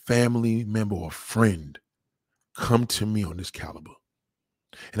had a family member or friend come to me on this caliber.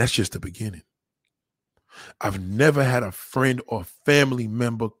 And that's just the beginning. I've never had a friend or family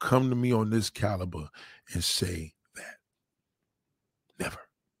member come to me on this caliber and say that. Never.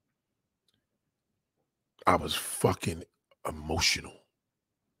 I was fucking emotional.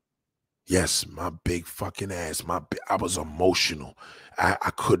 Yes, my big fucking ass. I was emotional.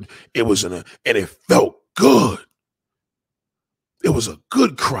 I couldn't. It was and it felt good. It was a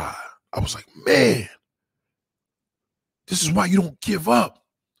good cry. I was like, man, this is why you don't give up.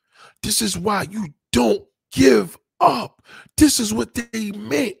 This is why you don't give up. This is what they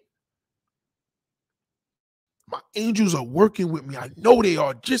meant. My angels are working with me. I know they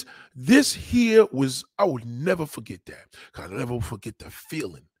are. Just this here was, I would never forget that. Because I'll never forget the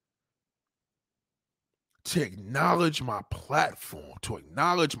feeling. To acknowledge my platform, to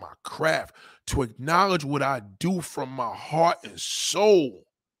acknowledge my craft, to acknowledge what I do from my heart and soul.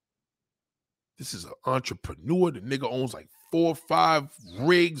 This is an entrepreneur. The nigga owns like 4 or 5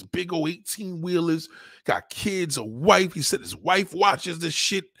 rigs, big old 18-wheelers, got kids, a wife. He said his wife watches this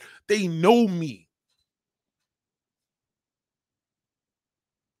shit. They know me.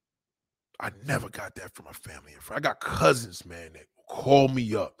 I never got that from my family and friends. I got cousins, man, that call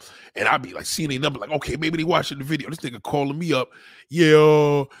me up. And I'd be like seeing their number, like, okay, maybe they watching the video. This nigga calling me up.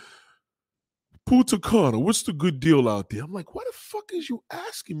 Yeah, Punta Cana, what's the good deal out there? I'm like, why the fuck is you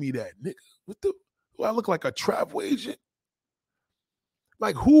asking me that, nigga? Do I look like a travel agent?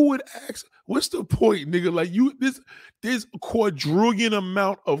 Like, who would ask? What's the point, nigga? Like, there's a quadrillion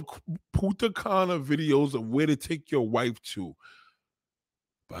amount of Punta Cana videos of where to take your wife to.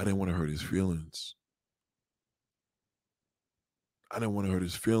 But I didn't want to hurt his feelings.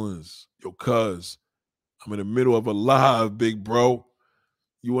 Yo, cuz, I'm in the middle of a live, big bro.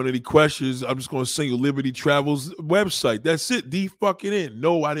 You want any questions? I'm just going to send you Liberty Travels website. That's it. D fucking in.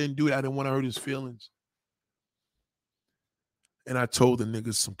 No, I didn't do that. I didn't want to hurt his feelings. And I told the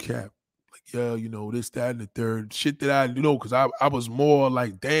niggas some cap. Like, yeah, this, that, and the third. Shit that I because I was more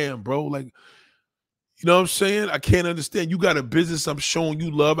like, damn, bro. Like, you know what I'm saying? I can't understand. You got a business I'm showing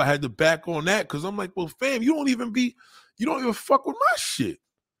you love. I had to back on that because I'm like, well, fam, you don't even fuck with my shit.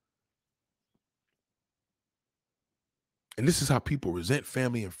 And this is how people resent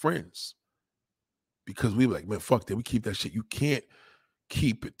family and friends. Because we were like, man, fuck that. We keep that shit. You can't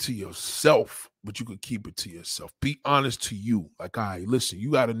keep it to yourself, but you can keep it to yourself. Be honest to you. Like, all right, listen,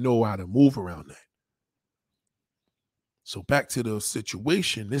 you got to know how to move around that. So back to the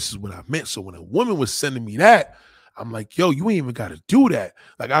situation, this is what I meant. So when a woman was sending me that, I'm like, yo, you ain't even got to do that.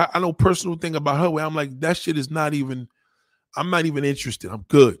 Like, I know personal thing about her where I'm like, that shit is not even, I'm not even interested. I'm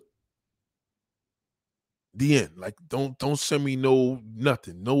good. The end. Like, don't send me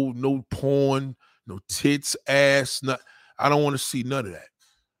nothing. No porn, no tits, ass, I don't want to see none of that.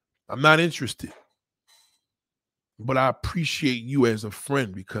 I'm not interested. But I appreciate you as a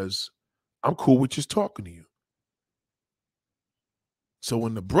friend because I'm cool with just talking to you. So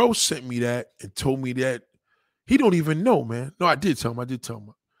when the bro sent me that and told me that, he don't even know, man. No, I did tell him.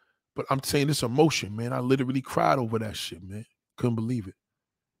 But I'm saying this emotion, man. I literally cried over that shit, man. Couldn't believe it.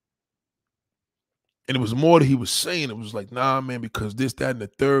 And it was more that he was saying. It was like, nah, man, because this, that, and the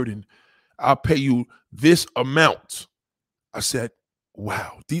third, and I'll pay you this amount. I said,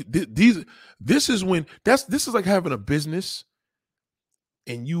 wow, this is when this is like having a business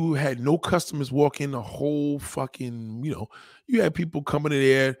and you had no customers walk in the whole fucking, you had people coming in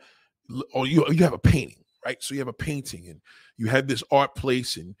there, or you have a painting, right? So you have a painting and you had this art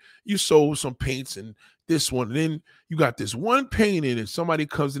place and you sold some paints and this one. And then you got this one painting and somebody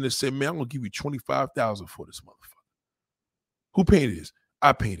comes in and said, man, I'm gonna give you 25,000 for this motherfucker. Who painted this?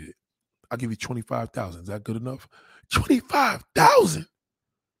 I painted it. I'll give you 25,000. Is that good enough? 25,000.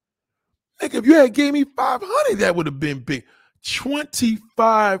 Nigga, if you had gave me 500, that would have been big.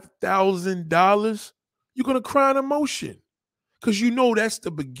 $25,000. You're gonna cry in emotion because you know that's the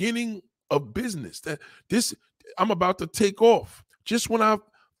beginning of business. That this I'm about to take off. Just when I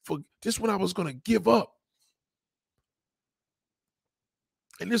was gonna give up.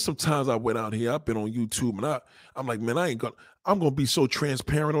 And there's sometimes I went out here. I've been on YouTube and I'm like, man, I'm gonna be so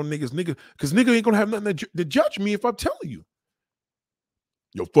transparent on niggas, because nigga ain't gonna have nothing to judge me if I'm telling you.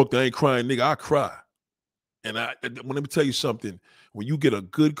 Yo, fuck that, I ain't crying, nigga. I cry. And let me tell you something. When you get a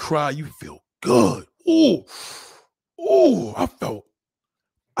good cry, you feel good. Ooh, I felt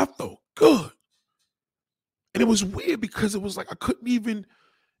good. And it was weird because it was like I couldn't even,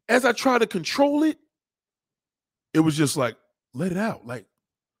 as I tried to control it, it was just like, let it out. Like,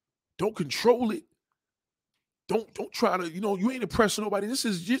 don't control it. Don't try to, you ain't impressing nobody. This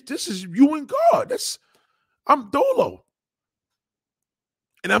is you and God. I'm Dolo.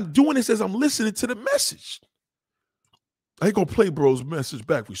 And I'm doing this as I'm listening to the message. I ain't gonna play bro's message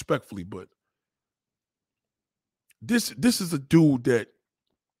back respectfully, but this is a dude that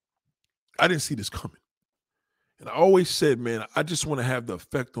I didn't see this coming. And I always said, man, I just want to have the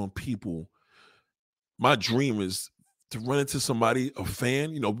effect on people. My dream is to run into somebody, a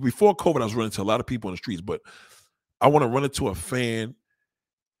fan. Before COVID, I was running into a lot of people on the streets, but I want to run into a fan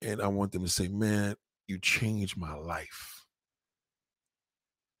and I want them to say, man, you changed my life.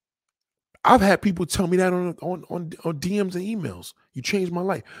 I've had people tell me that on DMs and emails. You changed my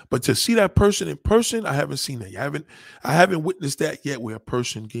life. But to see that person in person, I haven't seen that. I haven't witnessed that yet where a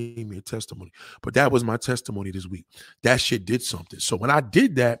person gave me a testimony. But that was my testimony this week. That shit did something. So when I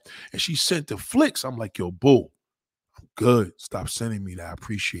did that and she sent the flicks, I'm like, yo, boo, I'm good. Stop sending me that. I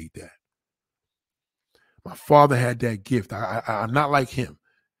appreciate that. My father had that gift. I'm not like him.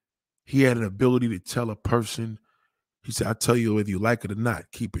 He had an ability to tell a person, he said, I tell you whether you like it or not,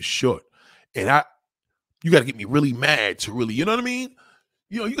 keep it short. And you got to get me really mad to really, you know what I mean?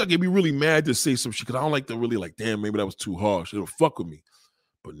 You got to get me really mad to say some shit because I don't like to really like, damn, maybe that was too harsh. It'll fuck with me.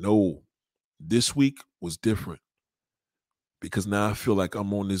 But no, this week was different because now I feel like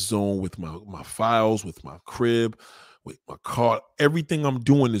I'm on this zone with my files, with my crib, with my car. Everything I'm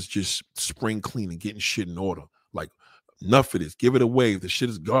doing is just spring cleaning, getting shit in order. Like, enough of this. Give it away. If the shit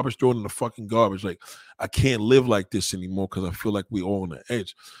is garbage, throw it in the fucking garbage. Like, I can't live like this anymore because I feel like we all on the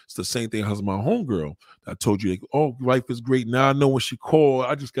edge. It's the same thing as my homegirl. I told you, like, oh, life is great. Now I know when she called,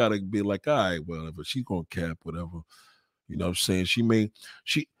 I just got to be like, all right, whatever. She's going to cap, whatever. You know what I'm saying?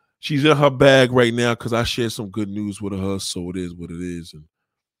 She's in her bag right now because I shared some good news with her. So it is what it is. And,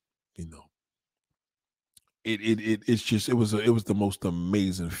 it was the most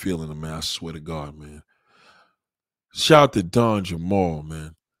amazing feeling, man. I swear to God, man. Shout out to Don Jamal,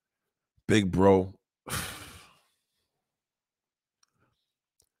 man. Big bro. Let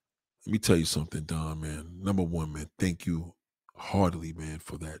me tell you something, Don, man. Number one, man, thank you heartily, man,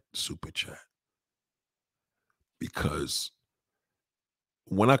 for that super chat. Because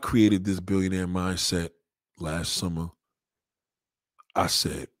when I created this billionaire mindset last summer, I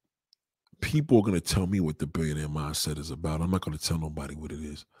said, people are going to tell me what the billionaire mindset is about. I'm not going to tell nobody what it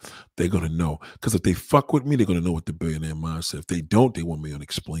is. They're going to know. Because if they fuck with me, they're going to know what the billionaire mindset. If they don't, they want me to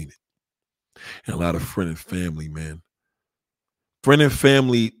explain it. And a lot of friend and family, man. Friend and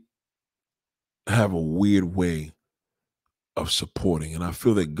family have a weird way of supporting. And I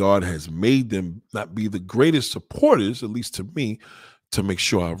feel that God has made them not be the greatest supporters, at least to me, to make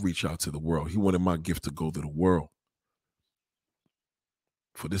sure I reach out to the world. He wanted my gift to go to the world.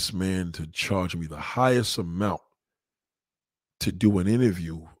 For this man to charge me the highest amount to do an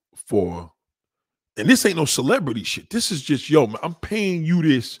interview for, and this ain't no celebrity shit. This is just, yo, man, I'm paying you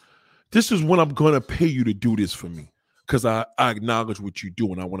this. This is what I'm going to pay you to do this for me. Because I acknowledge what you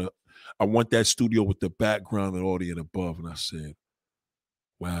do. And I want that studio with the background and all the above. And I said,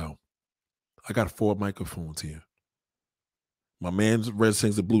 wow, I got 4 microphones here. My man Red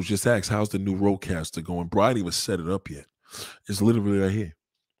Sings the Blues just asked, how's the new Rodecaster going? Bro, I didn't even set it up yet. It's literally right here.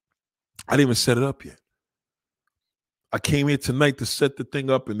 I didn't even set it up yet. I came here tonight to set the thing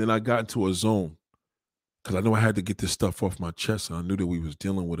up, and then I got into a zone because I know I had to get this stuff off my chest. And I knew that we was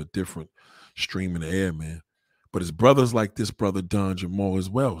dealing with a different stream in the air, man. But it's brothers like this brother Don Jamal as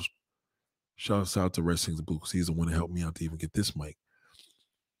well. Shouts out to Wrestling's Blue because he's the one that helped me out to even get this mic.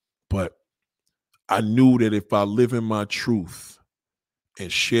 But I knew that if I live in my truth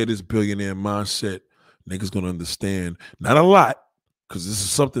and share this billionaire mindset, niggas gonna understand. Not a lot, because this is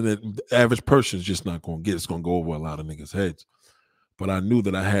something that the average person is just not gonna get. It's gonna go over a lot of niggas' heads. But I knew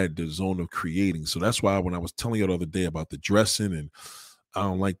that I had the zone of creating. So that's why when I was telling you the other day about the dressing, and I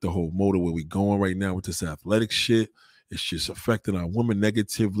don't like the whole mode where we going right now with this athletic shit. It's just affecting our women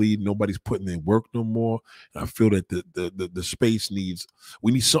negatively. Nobody's putting in work no more. And I feel that the space needs,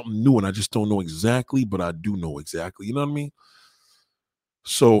 we need something new, and I just don't know exactly, but I do know exactly. You know what I mean?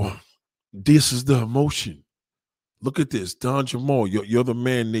 So this is the emotion. Look at this. Don Jamal, you're the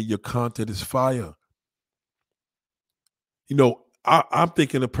man that your content is fire. You know, I'm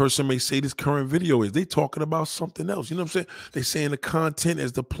thinking the person may say this current video is they talking about something else. You know what I'm saying? They saying the content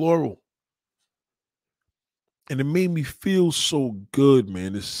is the plural. And it made me feel so good,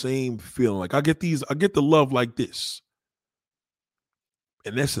 man. The same feeling. Like I get the love like this.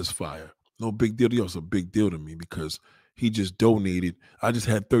 And that's his fire. No big deal. It's a big deal to me because he just donated. I just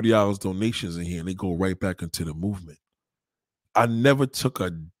had $30 donations in here, and they go right back into the movement. I never took a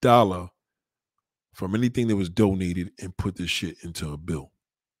dollar from anything that was donated and put this shit into a bill.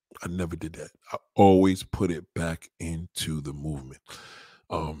 I never did that. I always put it back into the movement.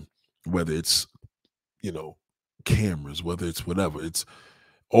 Whether it's, cameras, whether it's whatever, it's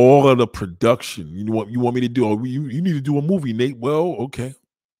all of the production. You know what you want me to do? Oh, you need to do a movie, Nate. Well, okay.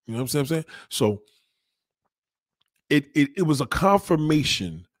 You know what I'm saying? So it was a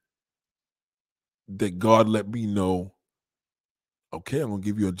confirmation that God let me know, okay, I'm gonna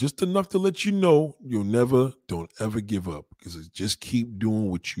give you just enough to let you know don't ever give up. Because just keep doing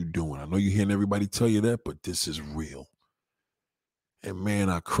what you're doing. I know you're hearing everybody tell you that, but this is real. And man,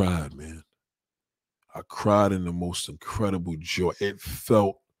 I cried, man. I cried in the most incredible joy. It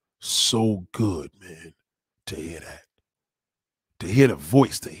felt so good, man, to hear that. To hear the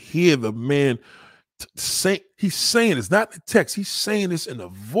voice, to hear the man say, he's saying it's not in the text. He's saying this in a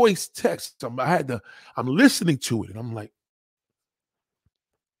voice text. I'm listening to it, and I'm like,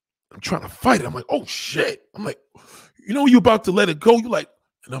 I'm trying to fight it. I'm like, oh shit. I'm like, you're about to let it go. You're like,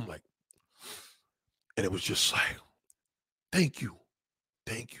 and I'm like, and it was just like, thank you.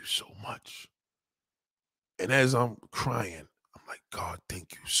 Thank you so much. And as I'm crying, I'm like, God,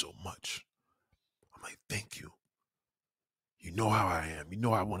 thank you so much. I'm like, thank you. You know how I am. You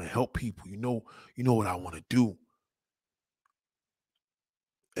know I want to help people. You know what I want to do.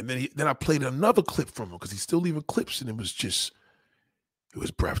 And then I played another clip from him because he's still leaving clips, and it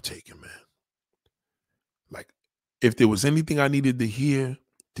was breathtaking, man. Like, if there was anything I needed to hear,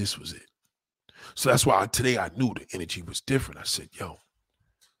 this was it. So that's why today I knew the energy was different. I said, yo,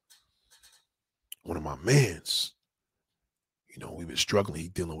 one of my mans, we've been struggling. He's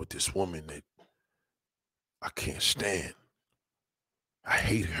dealing with this woman that I can't stand. I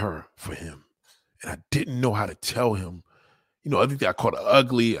hate her for him. And I didn't know how to tell him. I think I called her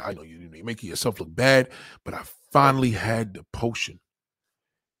ugly. I know you're making yourself look bad, but I finally had the potion.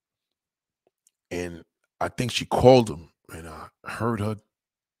 And I think she called him, and I heard her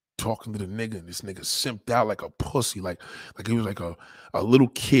talking to the nigga, and this nigga simped out like a pussy, like he was like a little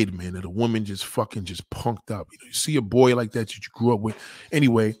kid, man, that a woman just punked up. You see a boy like that you grew up with.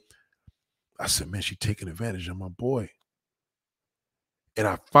 Anyway, I said, man, she taking advantage of my boy. And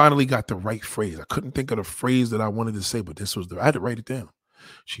I finally got the right phrase. I couldn't think of the phrase that I wanted to say, but I had to write it down.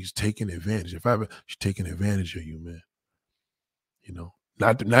 She's taking advantage. She's taking advantage of you, man.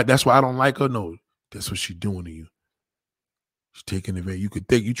 Not that's why I don't like her. No, that's what she's doing to you. She's taking advantage. You could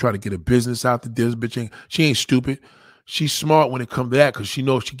think you try to get a business out there. This bitch she ain't stupid. She's smart when it comes to that because she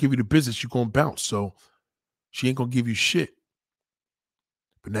knows if she give you the business, you're gonna bounce. So she ain't gonna give you shit.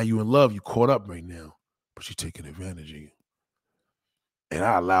 But now you in love, you caught up right now. But she's taking advantage of you. And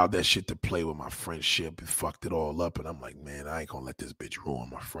I allowed that shit to play with my friendship and fucked it all up. And I'm like, man, I ain't gonna let this bitch ruin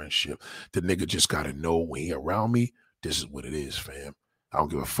my friendship. The nigga just gotta know when he around me, this is what it is, fam. I don't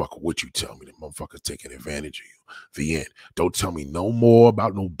give a fuck what you tell me. The motherfucker's taking advantage of you. The end. Don't tell me no more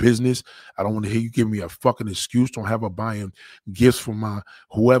about no business. I don't want to hear you give me a fucking excuse. Don't have her buying gifts for my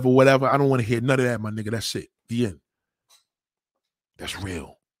whoever, whatever. I don't want to hear none of that, my nigga. That's it. The end. That's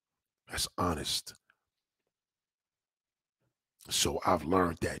real. That's honest. So I've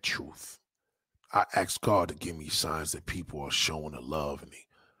learned that truth. I asked God to give me signs that people are showing the love in me.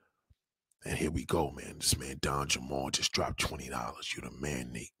 And here we go, man. This man, Don Jamal, just dropped $20. You the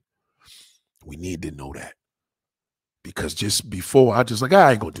man, Nate. We need to know that. Because just before, I just like,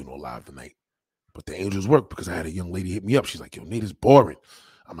 I ain't gonna do no live tonight. But the angels work because I had a young lady hit me up. She's like, yo, Nate, it's boring.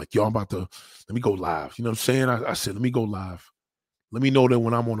 I'm like, yo, I'm about to, let me go live. You know what I'm saying? I said, let me go live. Let me know that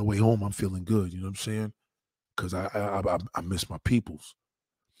when I'm on the way home, I'm feeling good. You know what I'm saying? Because I miss my peoples.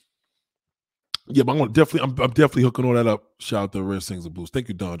 Yeah, but I'm definitely hooking all that up. Shout out to Red Sings and Blues. Thank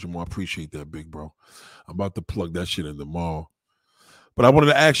you, Don Jamal. I appreciate that, big bro. I'm about to plug that shit in tomorrow. But I wanted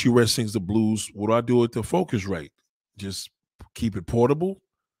to ask you, Red Sings the Blues, what do I do with the Focusrite? Just keep it portable?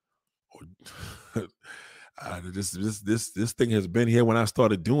 Or this thing has been here when I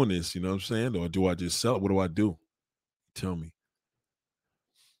started doing this, you know what I'm saying? Or do I just sell it? What do I do? Tell me.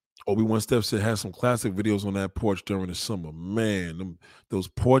 Obi-Wan Steph said, had some classic videos on that porch during the summer. Man, those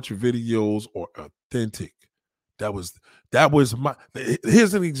porch videos are authentic. That was my,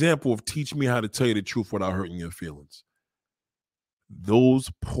 here's an example of teach me how to tell you the truth without hurting your feelings. Those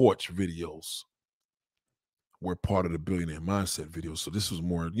porch videos were part of the Billionaire Mindset videos. So this was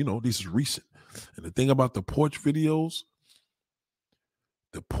more, this is recent. And the thing about the porch videos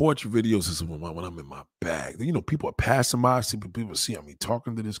is when I'm in my bag. People are passing by, people see me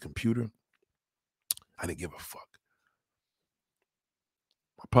talking to this computer. I didn't give a fuck.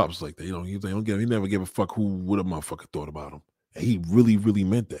 My pop's like that. He never gave a fuck what a motherfucker thought about him. And he really, really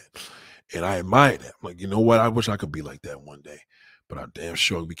meant that. And I admire that. I'm like, you know what? I wish I could be like that one day. But I damn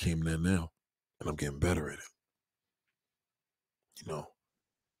sure became that now. And I'm getting better at it.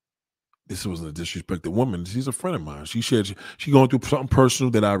 This wasn't a disrespected woman. She's a friend of mine. She said she going through something personal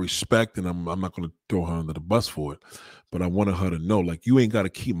that I respect, and I'm not going to throw her under the bus for it. But I wanted her to know, like, you ain't got to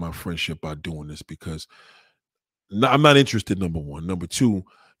keep my friendship by doing this because I'm not interested, number one. Number two,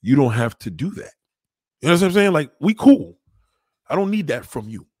 you don't have to do that. You know what I'm saying? Like, we cool. I don't need that from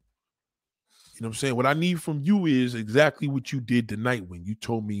you. You know what I'm saying? What I need from you is exactly what you did tonight when you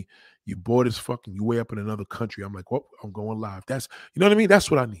told me you bought this fucking, you way up in another country. I'm like, well, I'm going live. You know what I mean? That's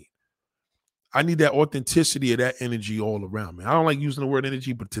what I need. I need that authenticity of that energy all around, man. I don't like using the word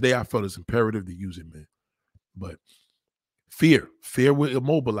energy, but today I felt it's imperative to use it, man. But fear will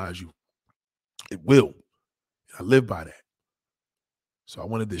immobilize you. It will. I live by that. So I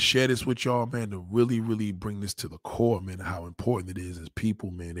wanted to share this with y'all, man, to really, really bring this to the core, man, how important it is as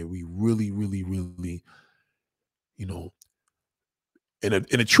people, man, that we really, really, really, and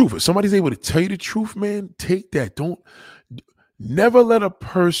the truth. If somebody's able to tell you the truth, man, take that. Never let a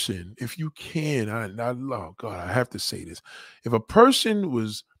person, if you can, oh God, I have to say this. If a person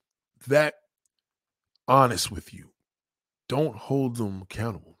was that honest with you, don't hold them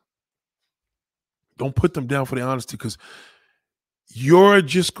accountable. Don't put them down for the honesty because you're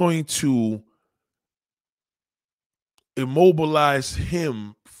just going to immobilize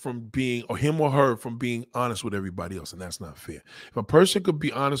him from being, or him or her from being honest with everybody else. And that's not fair. If a person could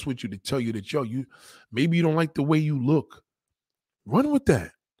be honest with you to tell you that, maybe you don't like the way you look, run with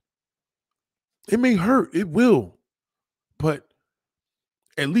that. It may hurt. It will. But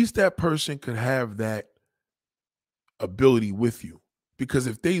at least that person could have that ability with you. Because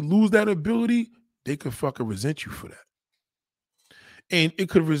if they lose that ability, they could fucking resent you for that. And it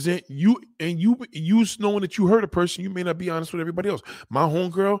could resent you, and you knowing that you hurt a person, you may not be honest with everybody else. My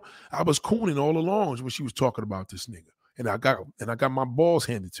homegirl, I was cooning all along when she was talking about this nigga. And I got my balls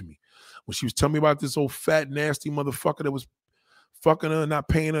handed to me. When she was telling me about this old fat, nasty motherfucker that was fucking her, not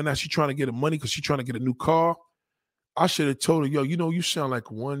paying her. Now she's trying to get her money because she's trying to get a new car. I should have told her, yo, you sound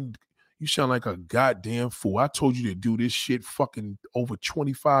like a goddamn fool. I told you to do this shit fucking over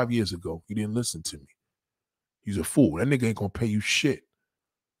 25 years ago. You didn't listen to me. You's a fool. That nigga ain't gonna pay you shit.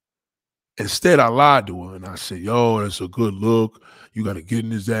 Instead, I lied to her and I said, yo, that's a good look. You got to get in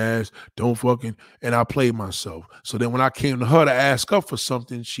his ass. Don't fucking, and I played myself. So then when I came to her to ask her for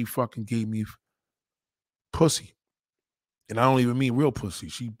something, she fucking gave me pussy. And I don't even mean real pussy.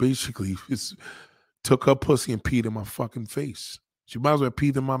 She basically took her pussy and peed in my fucking face. She might as well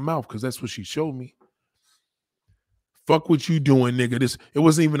peed in my mouth because that's what she showed me. Fuck what you doing, nigga. It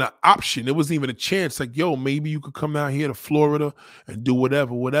wasn't even an option. It wasn't even a chance. Like, yo, maybe you could come out here to Florida and do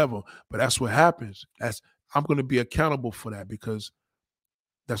whatever. But that's what happens. I'm going to be accountable for that because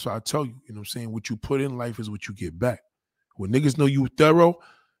that's what I tell you. You know what I'm saying? What you put in life is what you get back. When niggas know you thorough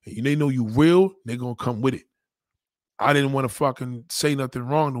and they know you real, they're going to come with it. I didn't want to fucking say nothing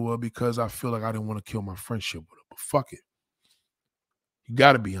wrong to her because I feel like I didn't want to kill my friendship with her. But fuck it. You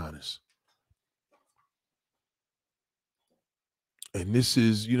got to be honest. And this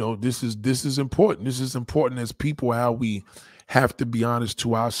is important. This is important as people, how we have to be honest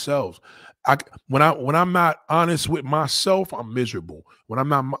to ourselves. When I'm not honest with myself, I'm miserable. When I'm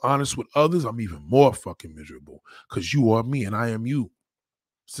not honest with others, I'm even more fucking miserable because you are me and I am you.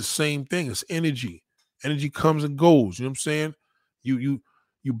 It's the same thing. It's energy. Energy comes and goes. You know what I'm saying? You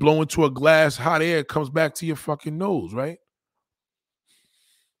blow into a glass, hot air, it comes back to your fucking nose, right?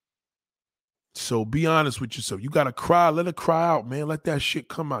 So be honest with yourself. You gotta cry, let it cry out, man. Let that shit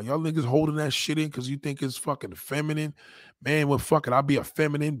come out. Y'all niggas holding that shit in because you think it's fucking feminine. Man, well, fuck it. I'll be a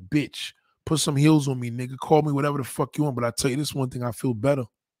feminine bitch. Put some heels on me, nigga. Call me whatever the fuck you want. But I tell you this one thing, I feel better.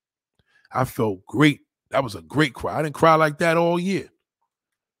 I felt great. That was a great cry. I didn't cry like that all year.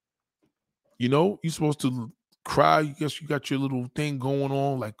 You know, you're supposed to cry. I guess you got your little thing going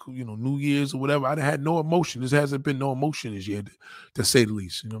on, like, you know, New Year's or whatever. I had no emotion. This hasn't been no emotion this year, to say the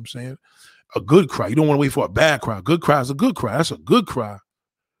least. You know what I'm saying? A good cry. You don't want to wait for a bad cry. A good cry is a good cry. That's a good cry.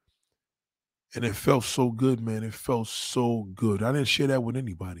 And it felt so good, man. It felt so good. I didn't share that with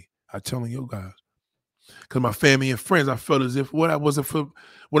anybody. I'm telling you guys. Because my family and friends, I felt as if what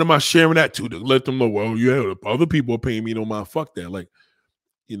am I sharing that to let them know, well, yeah, other people are paying me no mind. Fuck that. Like,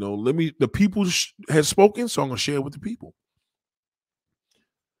 you know, the people has spoken, so I'm going to share it with the people.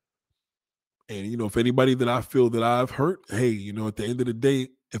 And, you know, if anybody that I feel that I've hurt, hey, you know, at the end of the day,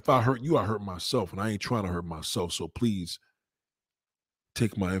 if I hurt you, I hurt myself. And I ain't trying to hurt myself. So please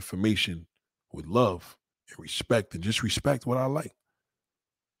take my information with love and respect, and just respect what I like.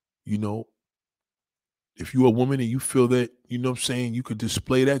 You know, if you're a woman and you feel that, you know what I'm saying, you could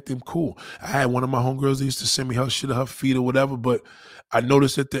display that, then cool. I had one of my homegirls that used to send me her shit at her feet or whatever, but I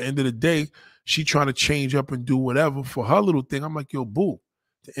noticed at the end of the day, she trying to change up and do whatever for her little thing. I'm like, yo, boo,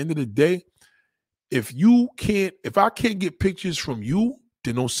 at the end of the day, if I can't get pictures from you,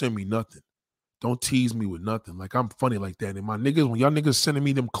 then don't send me nothing. Don't tease me with nothing. Like, I'm funny like that. And my niggas, when y'all niggas sending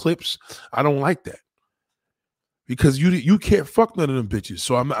me them clips, I don't like that. Because you can't fuck none of them bitches.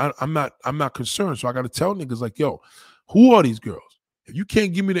 So I'm not concerned. So I gotta tell niggas like, yo, who are these girls? If you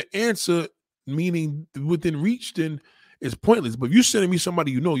can't give me the answer, meaning within reach, then it's pointless. But if you sending me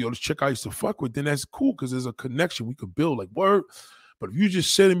somebody, you know, yo, this chick I used to fuck with, then that's cool because there's a connection we could build, like, word. But if you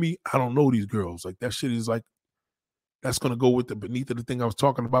just sending me, I don't know these girls, like, that shit is like, that's gonna go with the beneath of the thing I was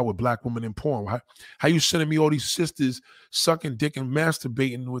talking about with black women in porn. How you sending me all these sisters sucking dick and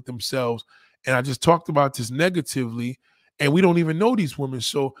masturbating with themselves? And I just talked about this negatively, and we don't even know these women.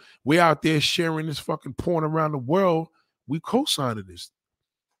 So we're out there sharing this fucking porn around the world. We co-signed this.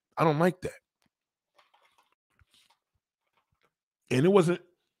 I don't like that. And it wasn't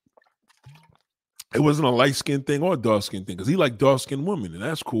a light-skinned thing or a dark-skinned thing, because he liked dark-skinned women, and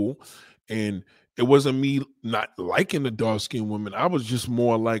that's cool. And it wasn't me not liking the dark-skinned women. I was just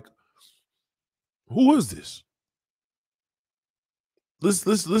more like, who is this? Let's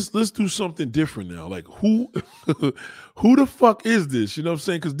do something different now. Like, who the fuck is this? You know what I'm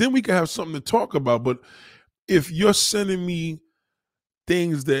saying? Because then we can have something to talk about. But if you're sending me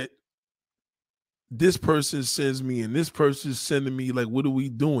things that this person sends me and this person is sending me, like, what are we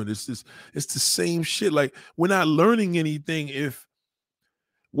doing? It's the same shit. Like, we're not learning anything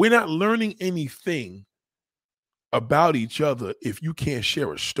about each other if you can't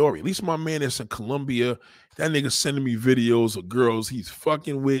share a story. At least my man that's in Colombia, that nigga sending me videos of girls he's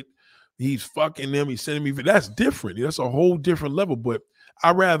fucking with. He's fucking them. He's sending me. That's different. That's a whole different level. But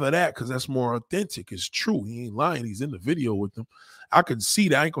I'd rather that because that's more authentic. It's true. He ain't lying. He's in the video with them. I can see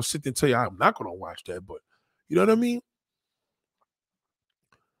that. I ain't gonna sit there and tell you I'm not gonna watch that. But you know what I mean?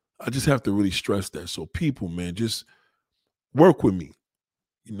 I just have to really stress that. So people, man, just work with me.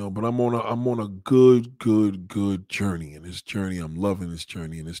 You know, but I'm on a good journey. And this journey, I'm loving this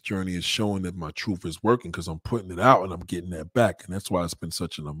journey. And this journey is showing that my truth is working because I'm putting it out and I'm getting that back. And that's why it's been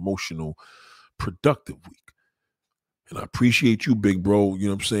such an emotional, productive week. And I appreciate you, big bro. You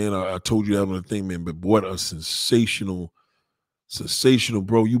know what I'm saying? I told you that on the thing, man. But what a sensational,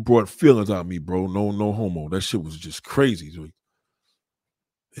 bro. You brought feelings out of me, bro. No homo. That shit was just crazy.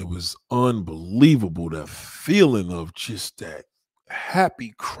 It was unbelievable. That feeling of just that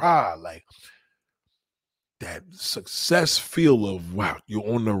happy cry, like that success feel of, wow,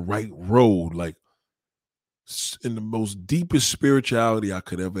 you're on the right road, like in the most deepest spirituality I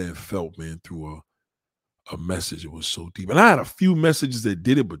could ever have felt, man, through a message. It was so deep. And I had a few messages that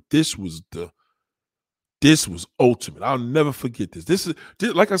did it, but this was ultimate. I'll never forget this. This is,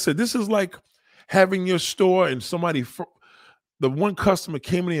 like I said, this is like having your store and somebody, the one customer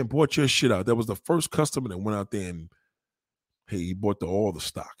came in and bought your shit out. That was the first customer that went out there and, hey, he bought all the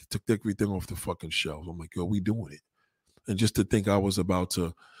stock. He took everything off the fucking shelves. I'm like, yo, we doing it. And just to think I was about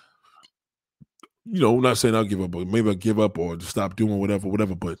to, you know, not saying I'll give up, but maybe I'll give up or stop doing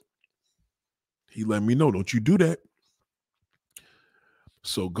whatever. But he let me know, don't you do that.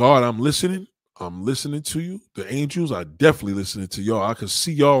 So God, I'm listening. I'm listening to you. The angels are definitely listening to y'all. I can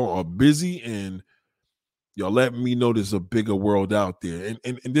see y'all are busy and Y'all let me know there's a bigger world out there.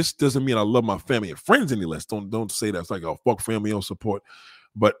 And this doesn't mean I love my family and friends any less. Don't say that's like, oh, fuck family, don't support.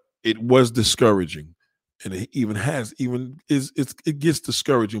 But it was discouraging. And it even has, even is it gets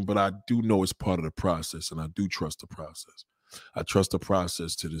discouraging, but I do know it's part of the process, and I do trust the process. I trust the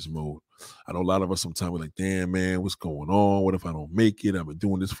process to this mode. I know a lot of us sometimes we're like, damn man, what's going on? What if I don't make it? I've been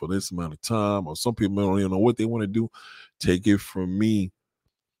doing this for this amount of time. Or some people don't even know what they want to do. Take it from me.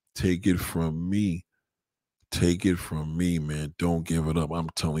 Take it from me. Take it from me, man. Don't give it up. I'm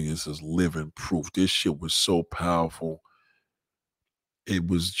telling you, this is living proof. This shit was so powerful. It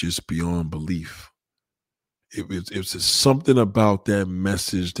was just beyond belief. It was just something about that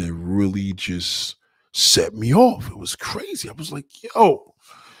message that really just set me off. It was crazy. I was like, yo.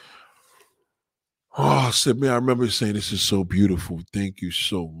 Oh, I said, man, I remember saying, this is so beautiful. Thank you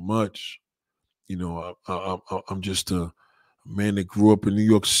so much. You know, I'm just a man that grew up in New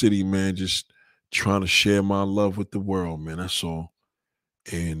York City, man, just trying to share my love with the world, man. That's all.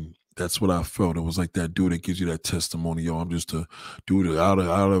 And that's what I felt. It was like that dude that gives you that testimony. Yo, I'm just a dude out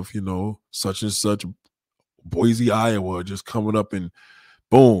of such and such Boise, Iowa, just coming up and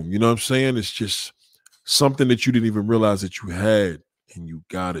boom. You know what I'm saying? It's just something that you didn't even realize that you had, and you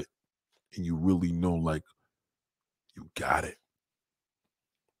got it. And you really know, like, you got it.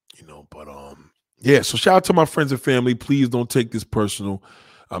 But yeah, so shout out to my friends and family. Please don't take this personal.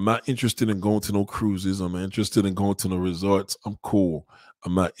 I'm not interested in going to no cruises. I'm not interested in going to no resorts. I'm cool.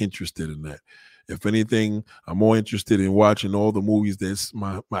 I'm not interested in that. If anything, I'm more interested in watching all the movies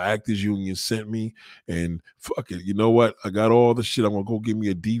that my actors union sent me. And fuck it, you know what? I got all the shit. I'm gonna go give me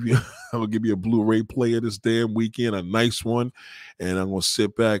a DVD. I'm gonna give me a Blu-ray player this damn weekend, a nice one, and I'm gonna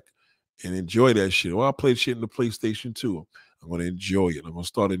sit back and enjoy that shit. Well, I play shit in the PlayStation too. I'm going to enjoy it. I'm going to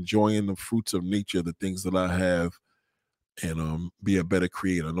start enjoying the fruits of nature, the things that I have, and be a better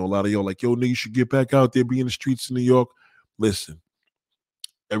creator. I know a lot of y'all like, yo, nigga, you should get back out there, be in the streets of New York. Listen,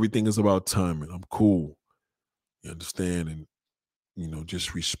 everything is about timing. I'm cool. You understand? And,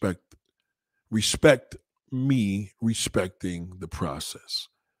 just respect me respecting the process.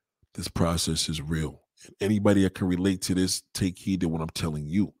 This process is real. And anybody that can relate to this, take heed to what I'm telling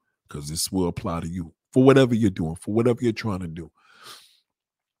you, because this will apply to you for whatever you're doing, for whatever you're trying to do.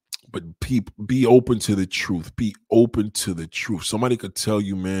 But people, be open to the truth. Be open to the truth. Somebody could tell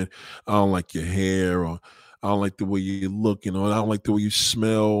you, man, I don't like your hair, or I don't like the way you look, I don't like the way you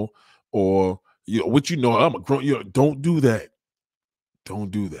smell, or I'm a grown. Don't do that.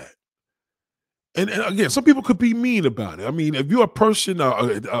 Don't do that. And again, some people could be mean about it. I mean, if you're a person,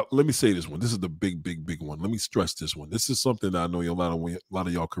 let me say this one. This is the big, big, big one. Let me stress this one. This is something that I know a lot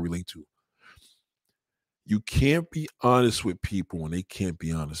of y'all can relate to. You can't be honest with people and they can't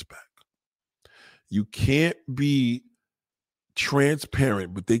be honest back. You can't be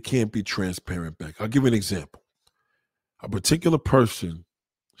transparent, but they can't be transparent back. I'll give you an example. A particular person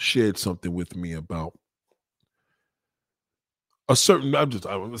shared something with me about a certain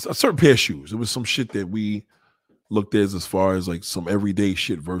pair of shoes. It was some shit that we looked at as far as like some everyday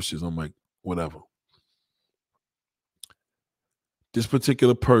shit versus I'm like, whatever. This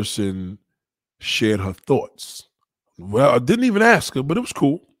particular person shared her thoughts. Well, I didn't even ask her, but it was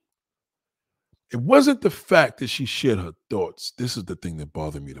cool. It wasn't the fact that she shared her thoughts. This is the thing that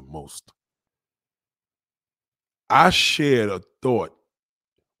bothered me the most. I shared a thought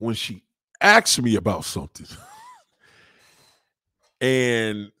when she asked me about something.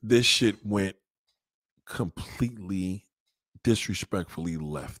 And this shit went completely disrespectfully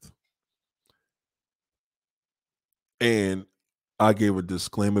left. And I gave a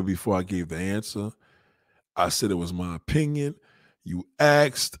disclaimer before I gave the answer. I said it was my opinion. You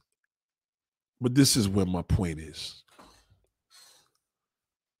asked, but this is where my point is.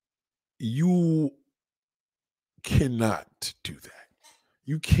 You cannot do that.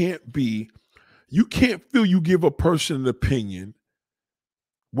 You can't feel you give a person an opinion,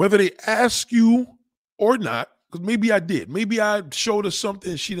 whether they ask you or not, because maybe I did. Maybe I showed her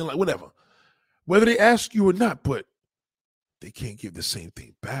something she didn't like, whatever. Whether they ask you or not, but they can't give the same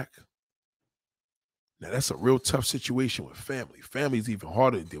thing back. Now, that's a real tough situation with family. Family is even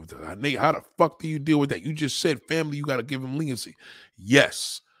harder to deal with. Nate, how the fuck do you deal with that? You just said family, you got to give them leniency.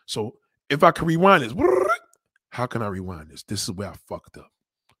 Yes. So if I can rewind this, how can I rewind this? This is where I fucked up.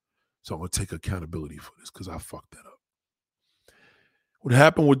 So I'm going to take accountability for this because I fucked that up. What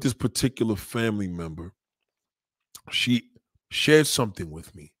happened with this particular family member, she shared something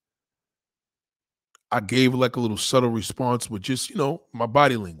with me. I gave like a little subtle response with just, my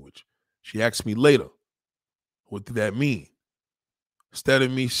body language. She asked me later, what did that mean? Instead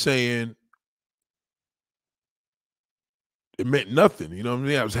of me saying it meant nothing, you know what I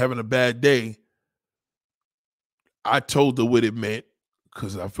mean? I was having a bad day. I told her what it meant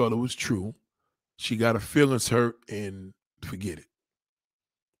because I felt it was true. She got her feelings hurt and forget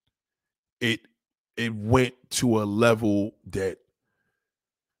it. It went to a level that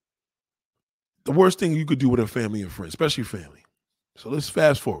the worst thing you could do with a family and friends, especially family. So let's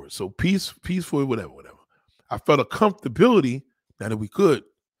fast forward. So peaceful, whatever. I felt a comfortability now that we could.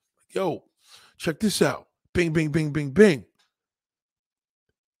 Yo, check this out. Bing, bing, bing, bing, bing.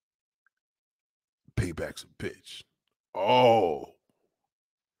 Payback's a bitch. Oh.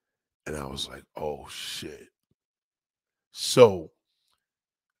 And I was like, oh shit. So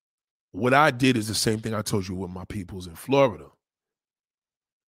what I did is the same thing I told you with my peoples in Florida.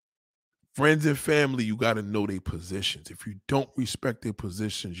 Friends and family, you got to know their positions. If you don't respect their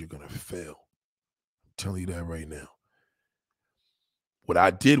positions, you're going to fail. I'm telling you that right now. What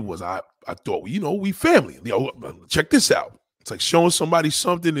I did was I thought, well, we family. Check this out. It's like showing somebody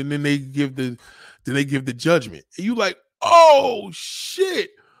something and then they give the judgment. And you like, oh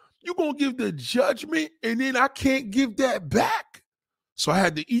shit, you going to give the judgment and then I can't give that back. So I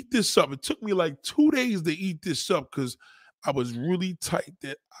had to eat this up. It took me like 2 days to eat this up because I was really tight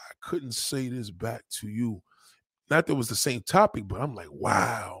that I couldn't say this back to you. Not that it was the same topic, but I'm like,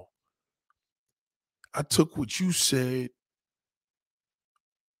 wow. I took what you said.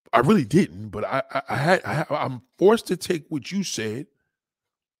 I really didn't, but I'm forced to take what you said,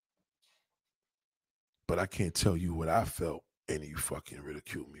 but I can't tell you what I felt, and you fucking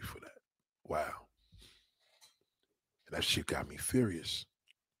ridiculed me for that. Wow. And that shit got me furious.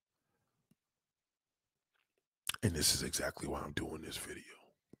 And this is exactly why I'm doing this video.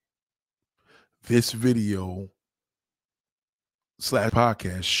 This video /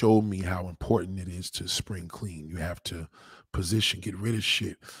 podcast showed me how important it is to spring clean. You have to position, get rid of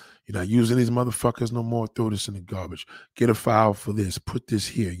shit. You're not using these motherfuckers no more. Throw this in the garbage. Get a file for this. Put this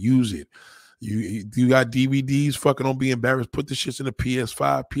here. Use it. You got DVDs. Fucking don't be embarrassed. Put the shits in the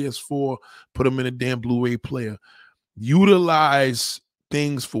PS5, PS4. Put them in a damn Blu-ray player. Utilize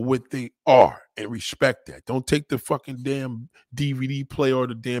things for what they are and respect that. Don't take the fucking damn DVD player or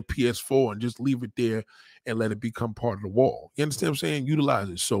the damn PS4 and just leave it there and let it become part of the wall. You understand what I'm saying? Utilize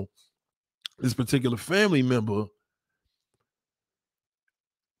it. So this particular family member,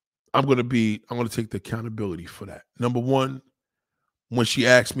 I'm going to take the accountability for that. Number one, when she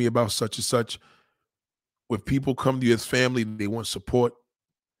asked me about such and such, when people come to you as family, they want support,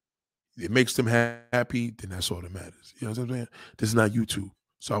 it makes them happy, then that's all that matters. You know what I'm saying? This is not YouTube.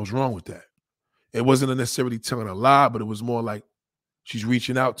 So I was wrong with that. It wasn't necessarily telling a lie, but it was more like she's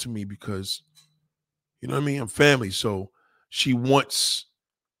reaching out to me because, you know what I mean? I'm family. So she wants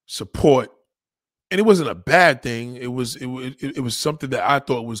support. And it wasn't a bad thing. It was something that I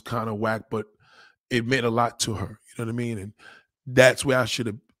thought was kind of whack, but it meant a lot to her. You know what I mean? And that's where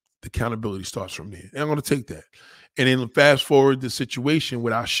the accountability starts from there. And I'm going to take that. And then fast forward the situation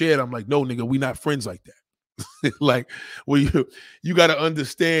what I shared, I'm like, no, nigga, we not friends like that. Like, well, you got to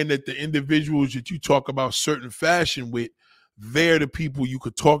understand that the individuals that you talk about certain fashion with, they're the people you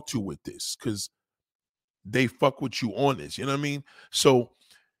could talk to with this because they fuck with you on this. You know what I mean? So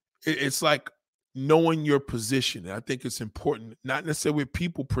it's like knowing your position. And I think it's important, not necessarily with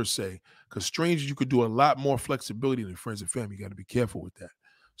people per se, because strangers, you could do a lot more flexibility than friends and family. You got to be careful with that.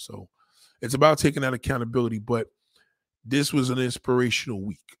 So it's about taking that accountability. But this was an inspirational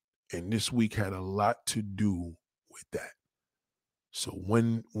week. And this week had a lot to do with that. So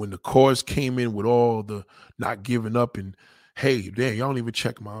when the cause came in with all the not giving up and, hey, damn, y'all don't even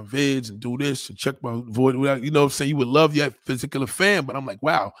check my vids and do this and check my void. You know what I'm saying? You would love your particular fan. But I'm like,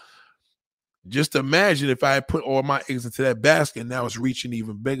 wow. Just imagine if I had put all my eggs into that basket and now it's reaching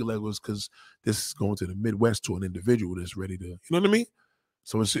even bigger levels because this is going to the Midwest to an individual that's ready to, you know what I mean?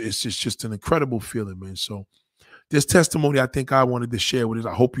 So it's just an incredible feeling, man. So this testimony I think I wanted to share with us.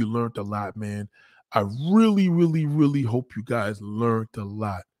 I hope you learned a lot, man. I really, really, really hope you guys learned a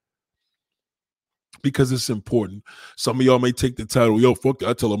lot because it's important. Some of y'all may take the title, yo, fuck that.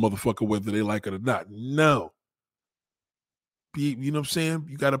 I tell a motherfucker whether they like it or not. No. You know what I'm saying?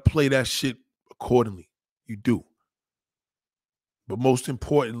 You got to play that shit accordingly. You do. But most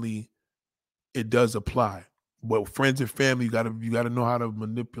importantly, it does apply. Well, friends and family, you gotta know how to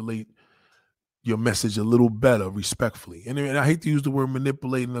manipulate your message a little better, respectfully. And I hate to use the word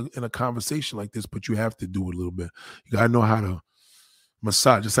manipulate in a conversation like this, but you have to do it a little bit. You gotta know how to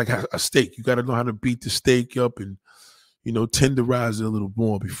massage. It's like a steak. You gotta know how to beat the steak up and, you know, tenderize it a little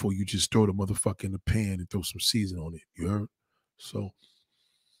more before you just throw the motherfucker in the pan and throw some seasoning on it. You heard? So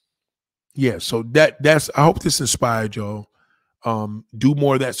yeah, so that's I hope this inspired y'all. Do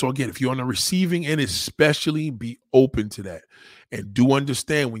more of that. So again, if you're on the receiving end, especially be open to that. And do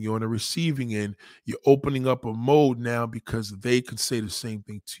understand when you're on the receiving end, you're opening up a mode now because they could say the same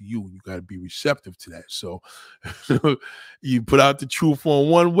thing to you. You got to be receptive to that. So you put out the truth on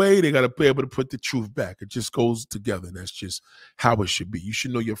one way, they got to be able to put the truth back. It just goes together. And that's just how it should be. You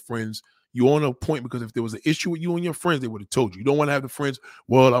should know your friends. You're on a point because if there was an issue with you and your friends, they would have told you. You don't want to have the friends,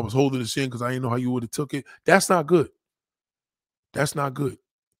 well, I was holding this in because I didn't know how you would have took it. That's not good. That's not good.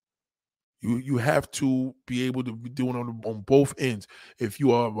 You have to be able to be doing on both ends. If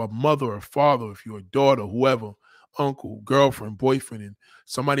you are a mother or father, if you're a daughter, whoever, uncle, girlfriend, boyfriend, and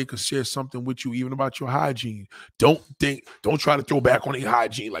somebody could share something with you, even about your hygiene. Don't try to throw back on their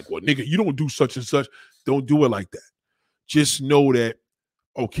hygiene like, well, nigga, you don't do such and such. Don't do it like that. Just know that,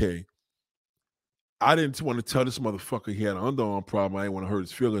 okay, I didn't want to tell this motherfucker he had an underarm problem. I didn't want to hurt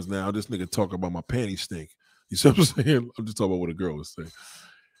his feelings. Now this nigga talking about my panties stink. You see what I'm saying? I'm just talking about what a girl was saying.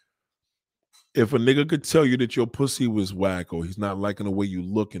 If a nigga could tell you that your pussy was whack or he's not liking the way you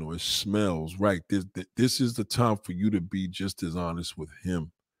looking or it smells right, this is the time for you to be just as honest with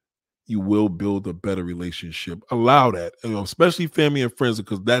him. You will build a better relationship. Allow that, especially family and friends,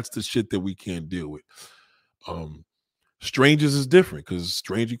 because that's the shit that we can't deal with. Strangers is different because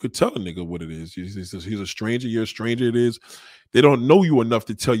stranger, you could tell a nigga what it is. He's a stranger, you're a stranger, it is. They don't know you enough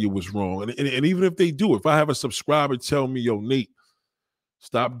to tell you what's wrong. And even if they do, if I have a subscriber tell me, yo, Nate,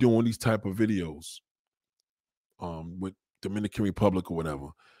 stop doing these type of videos with Dominican Republic or whatever,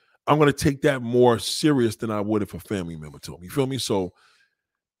 I'm going to take that more serious than I would if a family member told me. You feel me? So,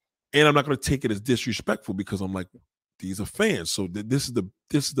 and I'm not going to take it as disrespectful because I'm like, these are fans. So this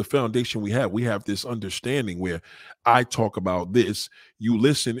is the foundation we have. We have this understanding where I talk about this, you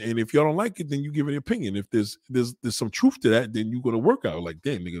listen, and if y'all don't like it, then you give an opinion. If there's some truth to that, then you're gonna work out. Like,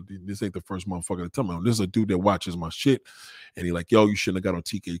 damn, nigga, this ain't the first motherfucker to tell me. This is a dude that watches my shit, and he like, yo, you shouldn't have got on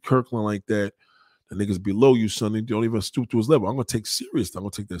TK Kirkland like that. The niggas below you, son, they don't even stoop to his level. I'm gonna take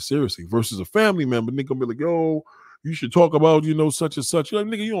that seriously. Versus a family member, nigga gonna be like, yo, you should talk about, such and such. You're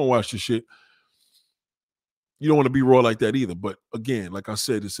like, nigga, you don't watch this shit. You don't want to be raw like that either. But again, like I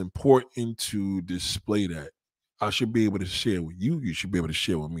said, it's important to display that. I should be able to share with you. You should be able to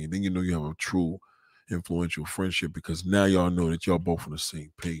share with me. And then you know you have a true influential friendship because now y'all know that y'all both on the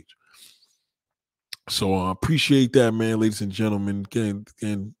same page. So I appreciate that, man, ladies and gentlemen.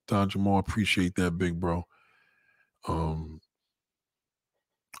 Again, Don Jamal, appreciate that, big bro. I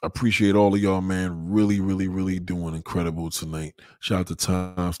appreciate all of y'all, man. Really, really, really doing incredible tonight. Shout out to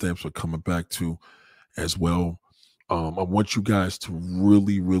Timestamps for coming back to as well. I want you guys to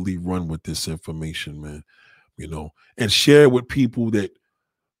really, really run with this information, man, and share it with people that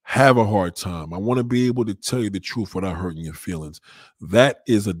have a hard time. I want to be able to tell you the truth without hurting your feelings. That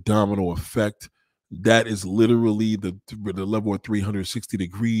is a domino effect. That is literally the level of 360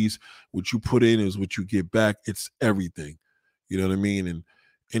 degrees. What you put in is what you get back. It's everything. You know what I mean? And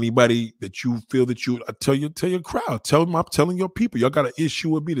anybody that you feel that tell your crowd, I'm telling your people, y'all got an issue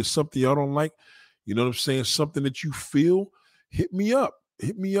with me. There's something y'all don't like. You know what I'm saying? Something that you feel, hit me up.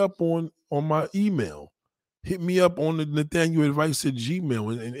 Hit me up on my email. Hit me up on the Nathaniel Advice at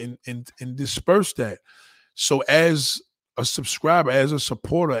Gmail and disperse that. So as a subscriber, as a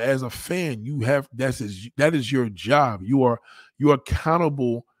supporter, as a fan, that is your job. You're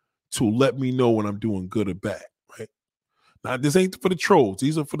accountable to let me know when I'm doing good or bad, right? Now, this ain't for the trolls.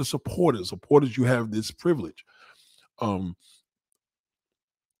 These are for the supporters. Supporters, you have this privilege.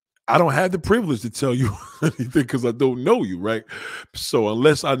 I don't have the privilege to tell you anything because I don't know you, right? So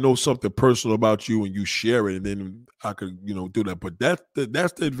unless I know something personal about you and you share it, and then I could, do that. But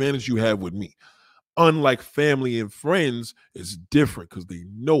that's the advantage you have with me. Unlike family and friends, it's different because they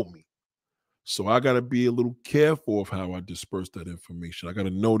know me. So I got to be a little careful of how I disperse that information. I got to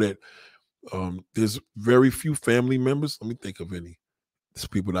know that there's very few family members. Let me think of any. There's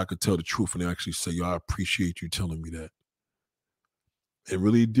people that I could tell the truth and they actually say, yo, I appreciate you telling me that. They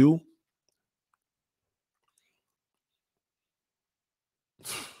really do.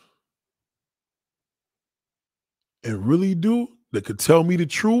 And really do. They could tell me the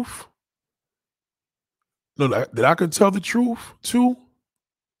truth. No, that I could tell the truth to.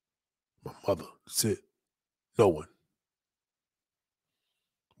 My mother. That's it. No one.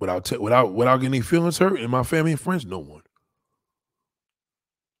 Without getting any feelings hurt in my family and friends, no one.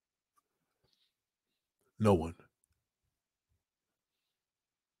 No one.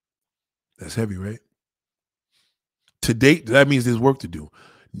 That's heavy, right? To date, that means there's work to do.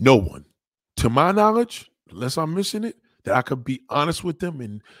 No one. To my knowledge, unless I'm missing it, that I could be honest with them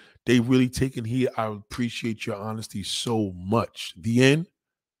and they really taking heed. I appreciate your honesty so much. The end.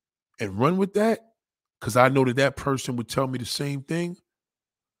 And run with that. because I know that that person would tell me the same thing,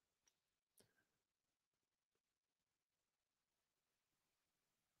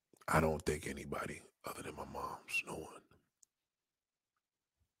 I don't think anybody other than my mom's, no one.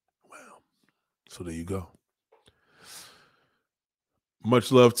 Wow. So there you go.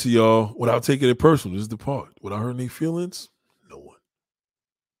 Much love to y'all. Without taking it personal, this is the part. Without hurting their feelings, no one.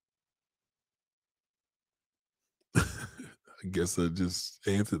 I guess I just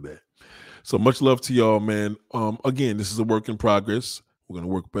answered that. So much love to y'all, man. Again, this is a work in progress. We're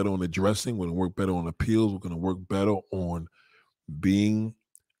gonna work better on addressing. We're gonna work better on appeals. We're gonna work better on being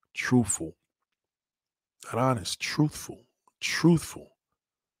truthful, not honest, truthful, truthful.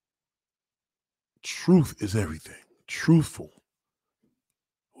 Truth is everything. Truthful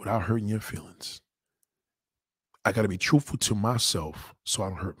without hurting your feelings. I got to be truthful to myself so I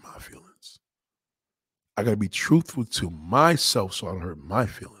don't hurt my feelings. I got to be truthful to myself so I don't hurt my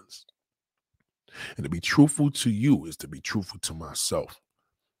feelings. And to be truthful to you is to be truthful to myself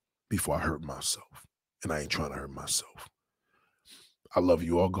before I hurt myself. And I ain't trying to hurt myself. I love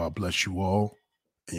you all. God bless you all.